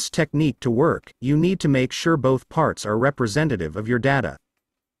 for this technique to work, you need to make sure both parts are representative of your data.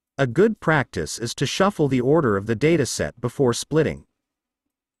 A good practice is to shuffle the order of the dataset before splitting.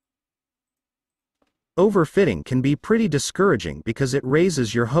 Overfitting can be pretty discouraging because it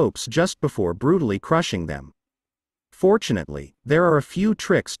raises your hopes just before brutally crushing them. Fortunately, there are a few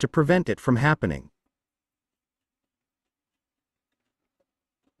tricks to prevent it from happening.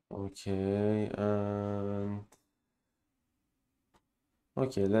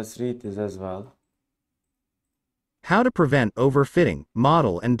 Okay, let's read this as well. How to prevent overfitting,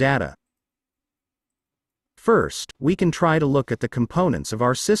 model and data. First, we can try to look at the components of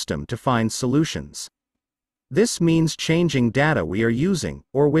our system to find solutions. This means changing data we are using,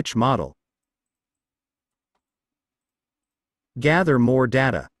 or which model. Gather more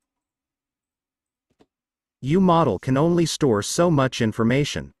data. Your model can only store so much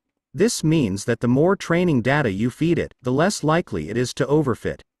information. This means that the more training data you feed it, the less likely it is to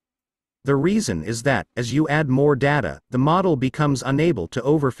overfit. The reason is that, as you add more data, the model becomes unable to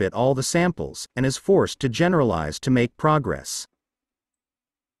overfit all the samples, and is forced to generalize to make progress.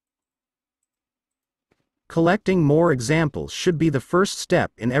 Collecting more examples should be the first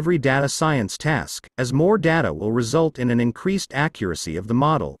step in every data science task, as more data will result in an increased accuracy of the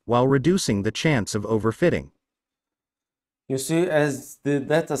model, while reducing the chance of overfitting. You see, as the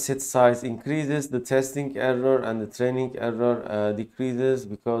dataset size increases, the testing error and the training error decreases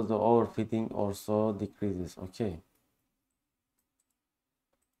because the overfitting also decreases. Okay.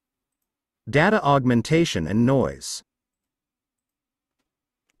 Data augmentation and noise.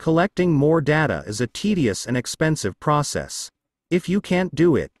 Collecting more data is a tedious and expensive process. If you can't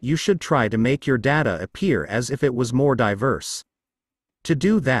do it, you should try to make your data appear as if it was more diverse. To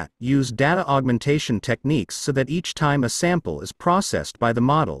do that, use data augmentation techniques so that each time a sample is processed by the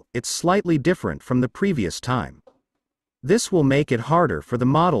model, it's slightly different from the previous time. This will make it harder for the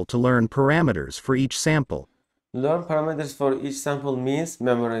model to learn parameters for each sample. Learn parameters for each sample means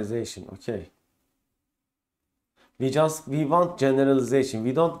memorization. Okay. We want generalization.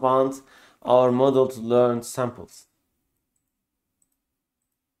 We don't want our model to learn samples.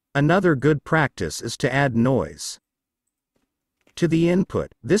 Another good practice is to add noise to the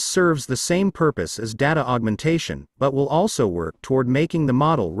input. This serves the same purpose as data augmentation, but will also work toward making the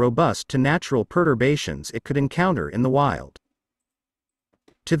model robust to natural perturbations it could encounter in the wild.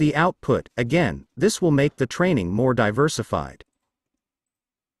 To the output, again, this will make the training more diversified.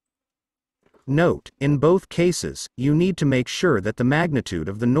 Note, in both cases, you need to make sure that the magnitude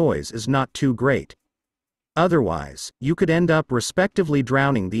of the noise is not too great. Otherwise, you could end up respectively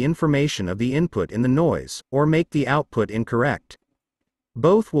drowning the information of the input in the noise, or make the output incorrect.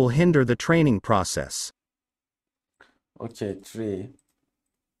 Both will hinder the training process. Okay, 3.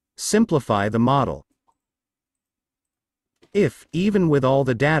 Simplify the model. If, even with all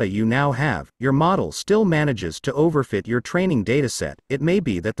the data you now have, your model still manages to overfit your training dataset, it may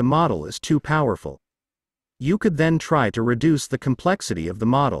be that the model is too powerful. You could then try to reduce the complexity of the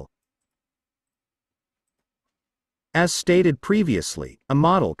model. As stated previously, a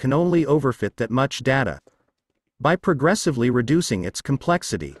model can only overfit that much data. By progressively reducing its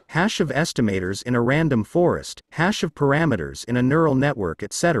complexity, hash of estimators in a random forest, hash of parameters in a neural network,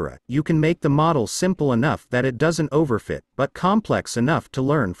 etc., you can make the model simple enough that it doesn't overfit, but complex enough to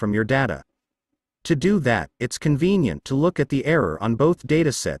learn from your data. To do that, it's convenient to look at the error on both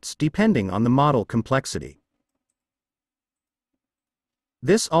datasets depending on the model complexity.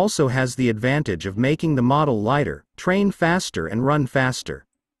 This also has the advantage of making the model lighter, train faster and run faster.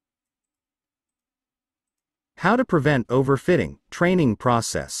 How to prevent overfitting, training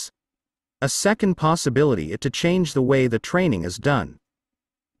process. A second possibility is to change the way the training is done.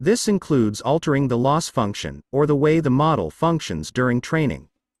 This includes altering the loss function, or the way the model functions during training.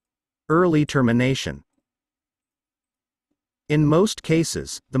 Early termination. In most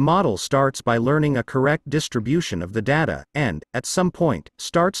cases, the model starts by learning a correct distribution of the data and, at some point,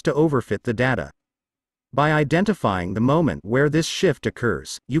 starts to overfit the data. By identifying the moment where this shift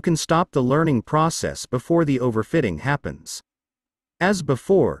occurs, you can stop the learning process before the overfitting happens. As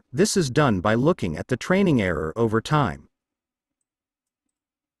before, this is done by looking at the training error over time.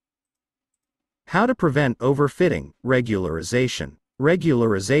 How to prevent overfitting. Regularization.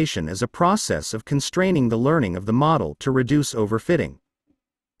 Regularization is a process of constraining the learning of the model to reduce overfitting.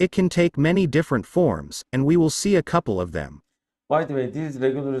 It can take many different forms, and we will see a couple of them. By the way, this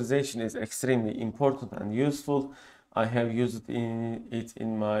regularization is extremely important and useful. I have used it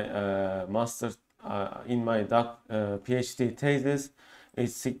in my master's, in my PhD thesis. It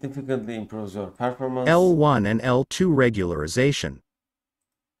significantly improves your performance. L1 and L2 regularization.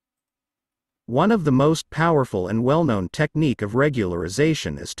 One of the most powerful and well-known technique of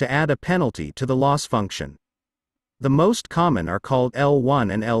regularization is to add a penalty to the loss function. The most common are called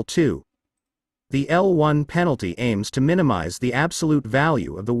L1 and L2. The L1 penalty aims to minimize the absolute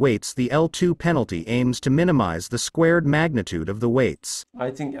value of the weights. The L2 penalty aims to minimize the squared magnitude of the weights.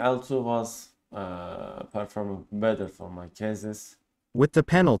 I think L2 was performing better for my cases. With the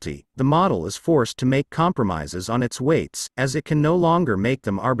penalty, the model is forced to make compromises on its weights, as it can no longer make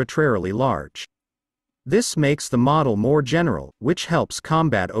them arbitrarily large. This makes the model more general, which helps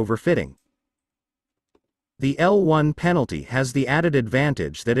combat overfitting. The L1 penalty has the added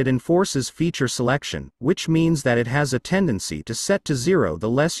advantage that it enforces feature selection, which means that it has a tendency to set to zero the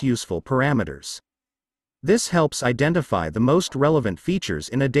less useful parameters. This helps identify the most relevant features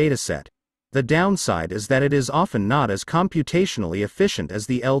in a dataset. The downside is that it is often not as computationally efficient as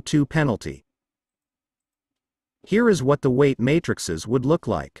the L2 penalty. Here is what the weight matrices would look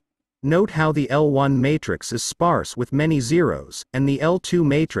like. Note how the L1 matrix is sparse with many zeros, and the L2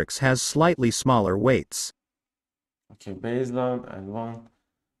 matrix has slightly smaller weights. Okay, baseline L1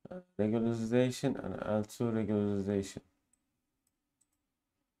 regularization and L2 regularization.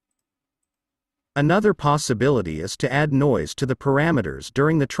 Another possibility is to add noise to the parameters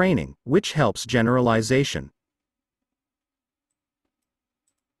during the training, which helps generalization.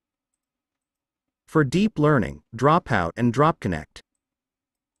 For deep learning, dropout and dropconnect.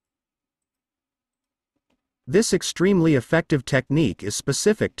 This extremely effective technique is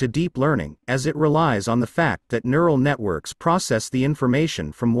specific to deep learning, as it relies on the fact that neural networks process the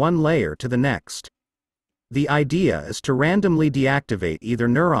information from one layer to the next. The idea is to randomly deactivate either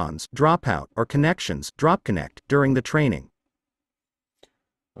neurons, dropout, or connections, dropconnect, during the training.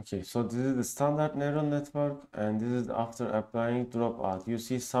 Okay, so this is the standard neural network, and this is after applying dropout. You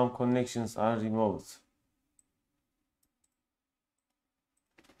see some connections are removed.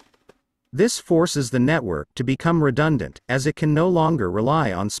 This forces the network to become redundant, as it can no longer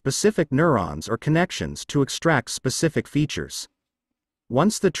rely on specific neurons or connections to extract specific features.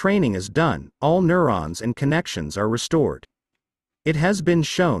 Once the training is done, all neurons and connections are restored. It has been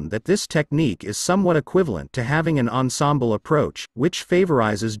shown that this technique is somewhat equivalent to having an ensemble approach, which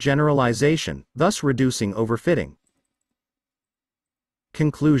favorizes generalization, thus reducing overfitting.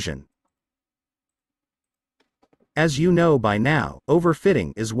 Conclusion. As you know by now,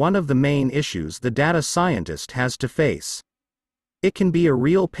 overfitting is one of the main issues the data scientist has to face. It can be a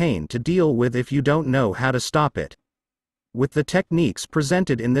real pain to deal with if you don't know how to stop it. With the techniques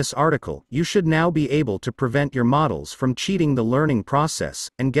presented in this article, you should now be able to prevent your models from cheating the learning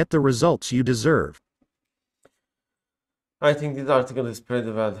process and get the results you deserve. I think this article is pretty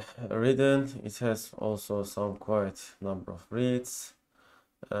well written. It has also some quite number of reads.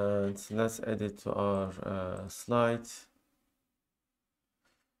 And let's add it to our slide.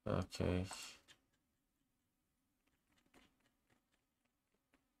 Okay.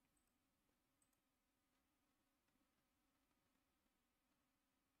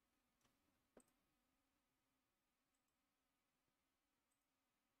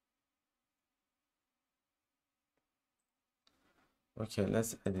 Okay,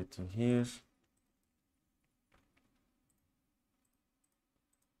 let's add it to here.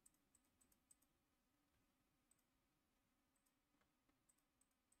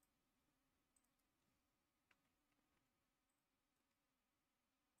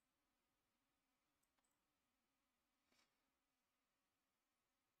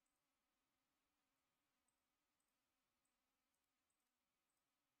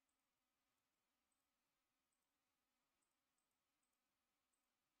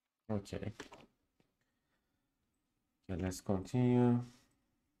 Okay. Okay, let's continue.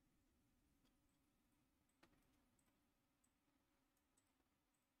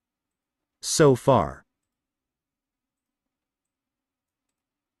 So far.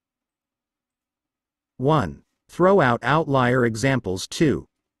 1. Throw out outlier examples. 2.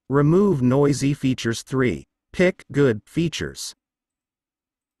 Remove noisy features. 3. Pick good features.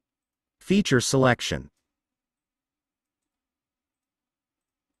 Feature selection.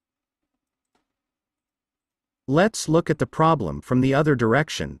 Let's look at the problem from the other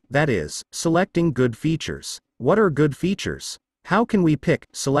direction, that is, selecting good features. What are good features? How can we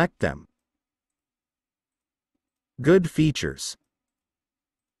select them? Good features.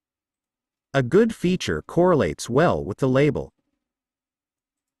 A good feature correlates well with the label.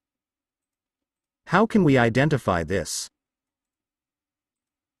 How can we identify this?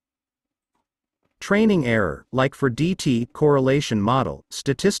 Training error, like for DT correlation model,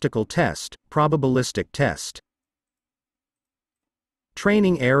 statistical test, probabilistic test.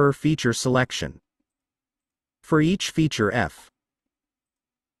 Training error feature selection. For each feature F,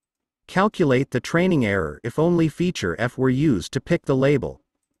 calculate the training error if only feature F were used to pick the label.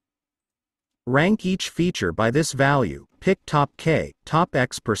 Rank each feature by this value, pick top K, top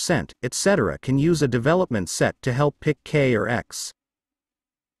X%, etc. Can use a development set to help pick K or X.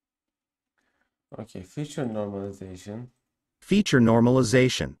 Okay, feature normalization. Feature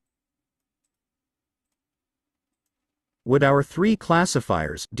normalization. Would our three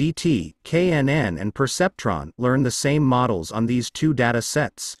classifiers, DT, KNN and perceptron, learn the same models on these two data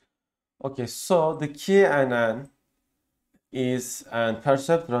sets? Okay, so the KNN and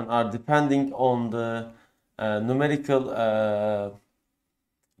perceptron are depending on the numerical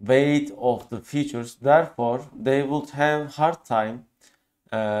weight of the features. Therefore, they would have hard time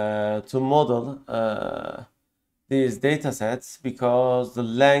to model these data sets because the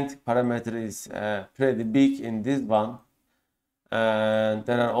length parameter is pretty big in this one, and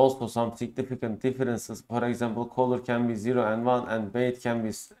there are also some significant differences. For example, color can be 0 and 1 and weight can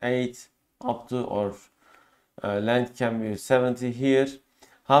be 8 up to, or length can be 70 here.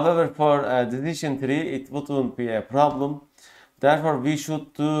 However, for decision tree it wouldn't be a problem. Therefore, we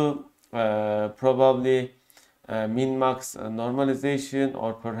should do probably min-max normalization,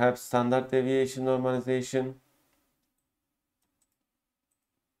 or perhaps standard deviation normalization.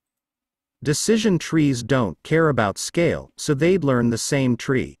 Decision trees don't care about scale, so they'd learn the same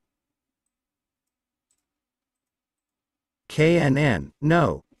tree. KNN,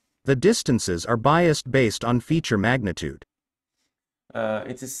 no. The distances are biased based on feature magnitude.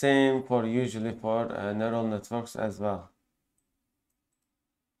 It is same for usually for neural networks as well.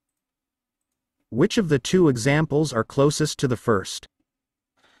 Which of the two examples are closest to the first?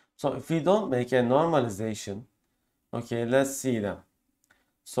 So if we don't make a normalization, okay, let's see them.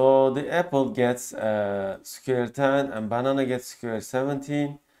 So the apple gets square 10 and banana gets square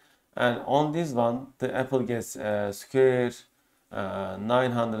 17, and on this one the apple gets square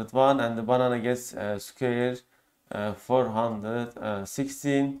 901 and the banana gets square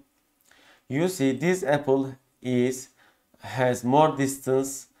 416. You see this apple has more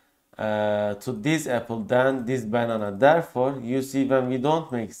distance to this apple than this banana. Therefore, you see when we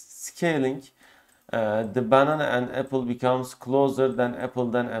don't make scaling, the banana and apple becomes closer than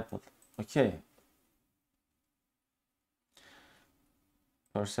apple. Okay.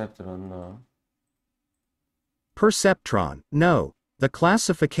 Perceptron, no. Perceptron, no. The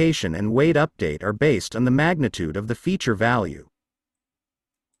classification and weight update are based on the magnitude of the feature value.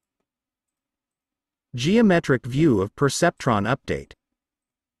 Geometric view of perceptron update.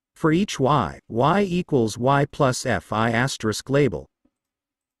 For each y equals y plus fi asterisk label.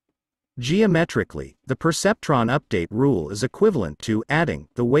 Geometrically, the perceptron update rule is equivalent to adding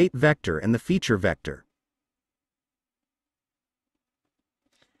the weight vector and the feature vector.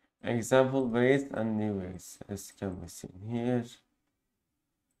 Example weights and new weights, as can be seen here.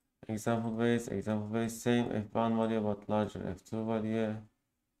 Example weights, same f1 value but larger f2 value.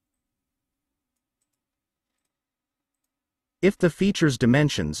 If the feature's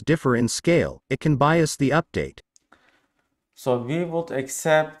dimensions differ in scale, it can bias the update. So we would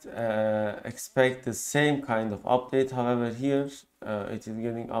expect the same kind of update. However, here it is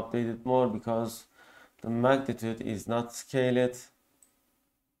getting updated more because the magnitude is not scaled.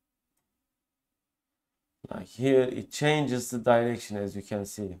 Like here, it changes the direction, as you can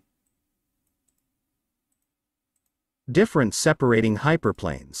see. Different separating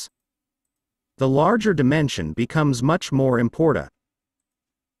hyperplanes. The larger dimension becomes much more important.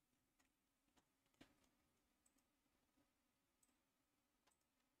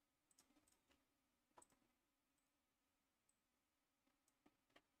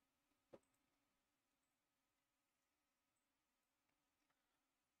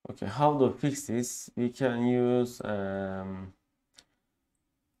 Okay, how to fix this? We can use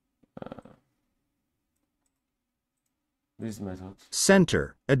this method.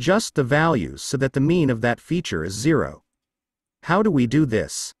 Center, adjust the values so that the mean of that feature is 0. How do we do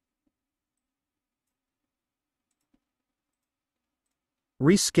this?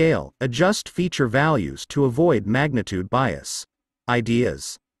 Rescale, adjust feature values to avoid magnitude bias.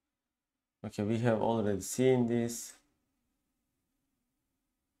 Ideas. Okay, we have already seen this.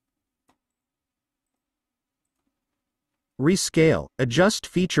 Rescale, adjust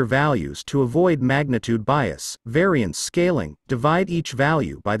feature values to avoid magnitude bias. Variance scaling, divide each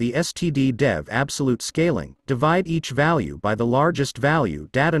value by the STD-DEV absolute scaling, divide each value by the largest value.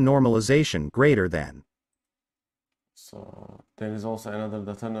 Data normalization greater than. So there is also another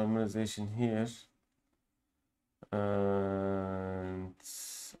data normalization here. And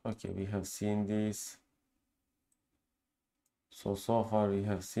okay, we have seen this. So far we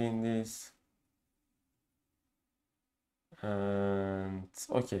have seen this. And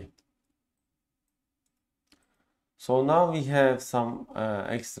okay. So now we have some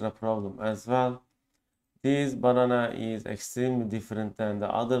extra problem as well. This banana is extremely different than the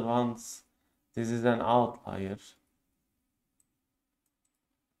other ones. This is an outlier.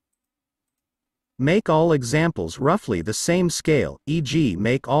 Make all examples roughly the same scale, e.g.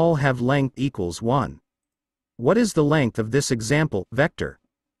 make all have length equals 1. What is the length of this example vector?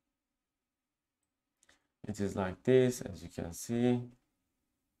 It is like this, as you can see.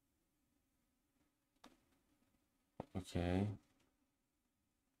 Okay.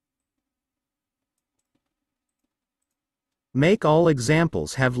 Make all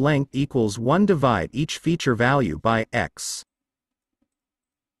examples have length equals 1. Divide each feature value by x.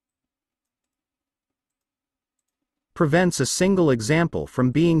 Prevents a single example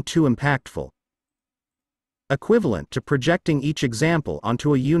from being too impactful. Equivalent to projecting each example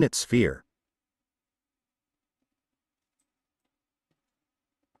onto a unit sphere.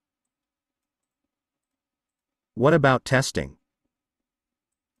 What about testing?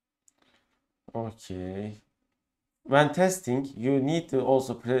 Okay. When testing, you need to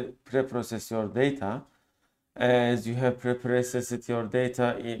also pre-process your data, as you have pre-processed your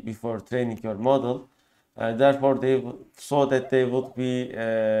data before training your model. Therefore, so that they would be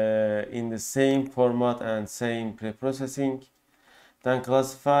in the same format and same pre-processing. Then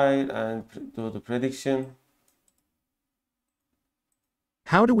classify and do the prediction.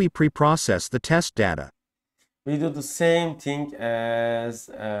 How do we pre-process the test data? We do the same thing as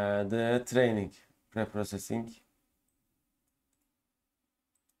the training pre-processing.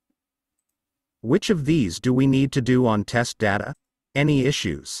 Which of these do we need to do on test data? Any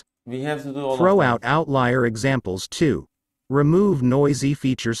issues? We have to do all Throw of out them. outlier examples 2. Remove noisy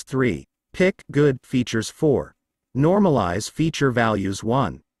features 3. Pick good features 4. Normalize feature values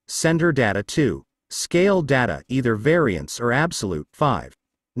 1. Center data 2. Scale data either variance or absolute 5.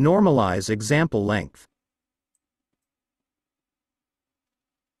 Normalize example length.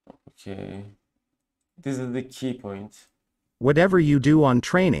 Okay. This is the key point. Whatever you do on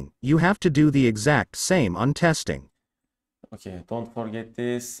training, you have to do the exact same on testing. Okay, don't forget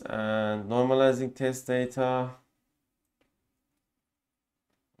this. And normalizing test data.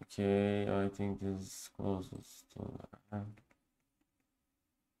 Okay, I think this is closest to that.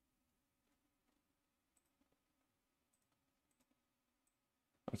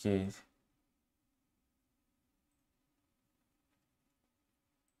 Okay.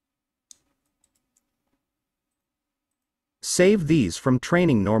 Save these from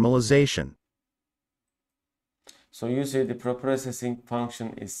training normalization. So you see the pre-processing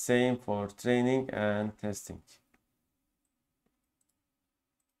function is same for training and testing.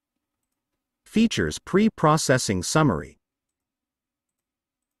 Features pre-processing summary.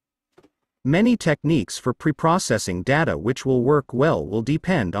 Many techniques for pre-processing data which will work well will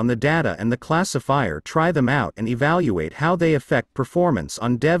depend on the data and the classifier. Try them out and evaluate how they affect performance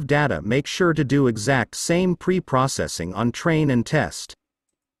on dev data. Make sure to do exact same pre-processing on train and test.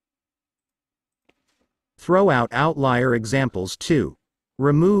 Throw out outlier examples 2.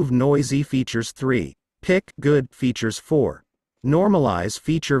 Remove noisy features 3. Pick good features 4. Normalize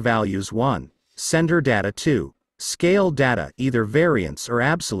feature values 1. Center data 2. Scale data either variance or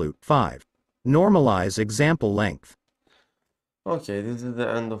absolute 5. Normalize example length. Okay, this is the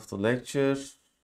end of the lecture.